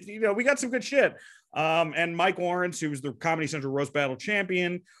 we got some good shit. And Mike Lawrence, who's the Comedy Central Roast Battle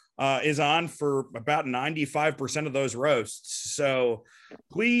champion, is on for about 95% of those roasts. So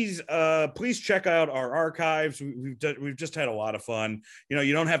please check out our archives. We've just had a lot of fun.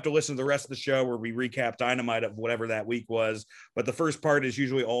 You don't have to listen to the rest of the show where we recap Dynamite of whatever that week was, but the first part is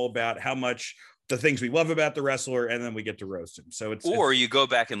usually all about how much the things we love about the wrestler, and then we get to roast him. So you go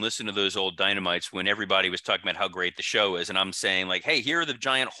back and listen to those old Dynamites when everybody was talking about how great the show is, and I'm saying like, hey, here are the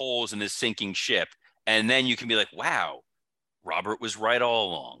giant holes in this sinking ship, and then you can be like, wow, Robert was right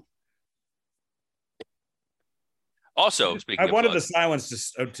all along. Also, speaking, I wanted the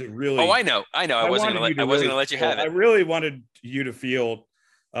silence to really. Oh, I know. I wasn't going to let you have it. I really wanted you to feel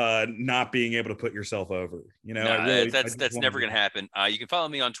not being able to put yourself over. That's never going to happen. You can follow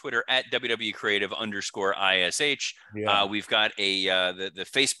me on Twitter at WWCreative_ISH. Yeah. We've got the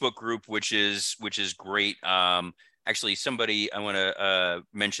Facebook group, which is great. Actually, somebody I want to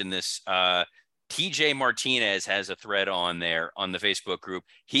mention this. TJ Martinez has a thread on there on the Facebook group.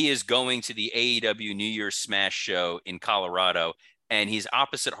 He is going to the AEW New Year's Smash show in Colorado, and he's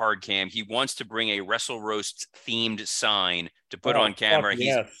opposite Hardcam. He wants to bring a Wrestle Roast themed sign to put on camera.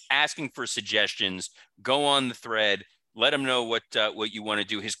 He's asking for suggestions. Go on the thread. Let him know what you want to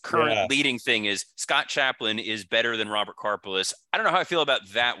do. His current leading thing is Scott Chaplin is better than Robert Karpolis. I don't know how I feel about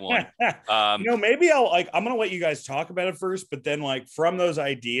that one. Maybe I'm going to let you guys talk about it first, but then from those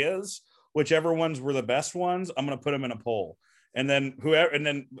ideas, whichever ones were the best ones, I'm going to put them in a poll. And then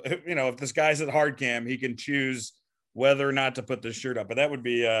if this guy's at Hardcam, he can choose whether or not to put this shirt up. But that would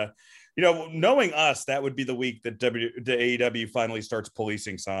be, knowing us, that would be the week that the AEW finally starts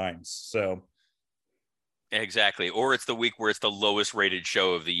policing signs. So. Exactly. Or it's the week where it's the lowest rated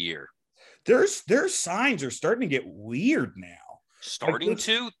show of the year. Their signs are starting to get weird now.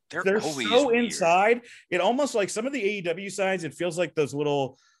 They're always so weird. Inside. It almost like some of the AEW signs, it feels like the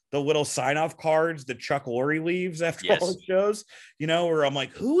little sign-off cards that Chuck Lorre leaves after all the shows, where I'm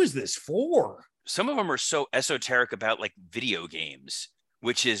like, who is this for? Some of them are so esoteric about like video games,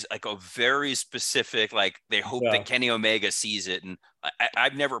 which is like a very specific, like they hope that Kenny Omega sees it. And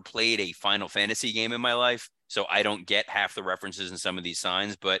I've never played a Final Fantasy game in my life, so I don't get half the references in some of these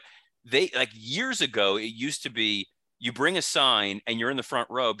signs, but they like years ago, it used to be you bring a sign and you're in the front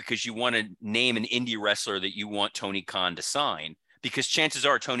row because you want to name an indie wrestler that you want Tony Khan to sign. Because chances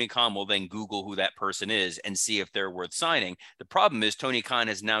are Tony Khan will then Google who that person is and see if they're worth signing. The problem is Tony Khan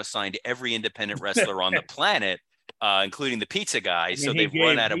has now signed every independent wrestler on the planet, including the pizza guy. So they've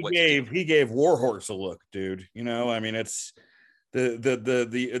run out of what to do. He gave Warhorse a look, dude. It's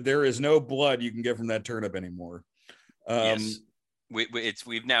there is no blood you can get from that turnip anymore. Yes.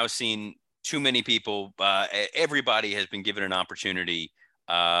 We've now seen too many people. Everybody has been given an opportunity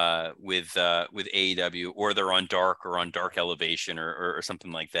with AEW, or they're on Dark or on Dark Elevation or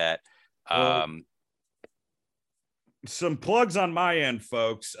something like that. Some plugs on my end,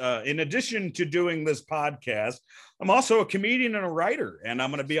 folks. In addition to doing this podcast, I'm also a comedian and a writer, and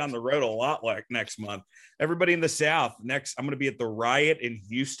I'm going to be on the road a lot like next month. Everybody in the South, I'm going to be at the Riot in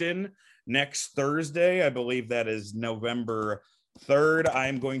Houston next Thursday. I believe that is November 3rd.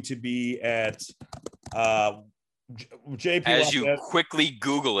 I'm going to be at JP. As you quickly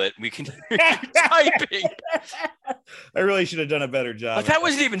Google it, we can typing. I really should have done a better job. But that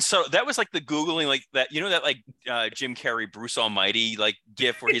wasn't even so. That was like the Googling, like that, that like Jim Carrey, Bruce Almighty, like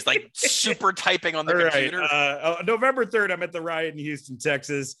gif where he's like super typing on the computer. November 3rd, I'm at the Riot in Houston,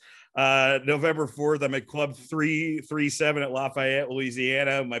 Texas. November 4th, I'm at Club 337 at Lafayette,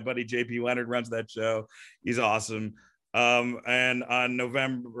 Louisiana. My buddy JP Leonard runs that show. He's awesome. And on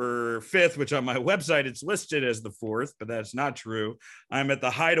November 5th, which on my website it's listed as the 4th, but that's not true, I'm at the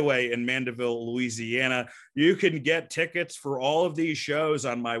Hideaway in Mandeville, Louisiana. You can get tickets for all of these shows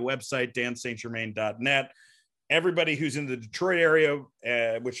on my website, danstgermain.net. Everybody who's in the Detroit area,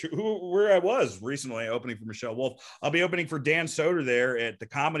 where I was recently opening for Michelle Wolf, I'll be opening for Dan Soder there at the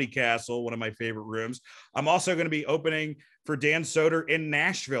Comedy Castle, one of my favorite rooms. I'm also going to be opening for Dan Soder in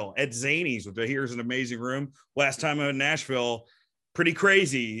Nashville at Zany's, which I hear is an amazing room. Last time I'm in Nashville, pretty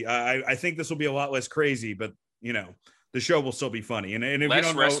crazy. I think this will be a lot less crazy, but the show will still be funny. And if less you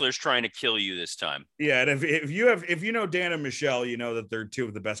don't wrestlers trying to kill you this time. Yeah, and if you know Dan and Michelle, you know that they're two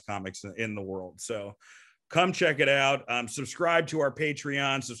of the best comics in the world. So come check it out. Subscribe to our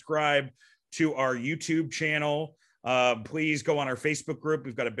Patreon. Subscribe to our YouTube channel. Please go on our Facebook group.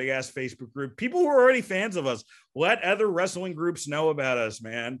 We've got a big ass Facebook group. People who are already fans of us, let other wrestling groups know about us,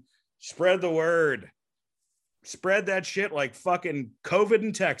 man. Spread the word. Spread that shit like fucking COVID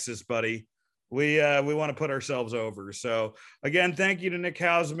in Texas, buddy. We want to put ourselves over. So again, thank you to Nick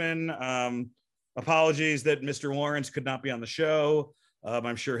Hausman. Apologies that Mr. Lawrence could not be on the show.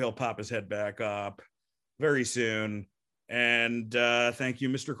 I'm sure he'll pop his head back up very soon. And thank you,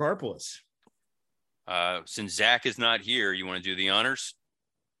 Mr. Karpeles. Since Zach is not here, you want to do the honors?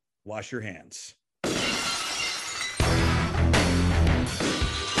 Wash your hands.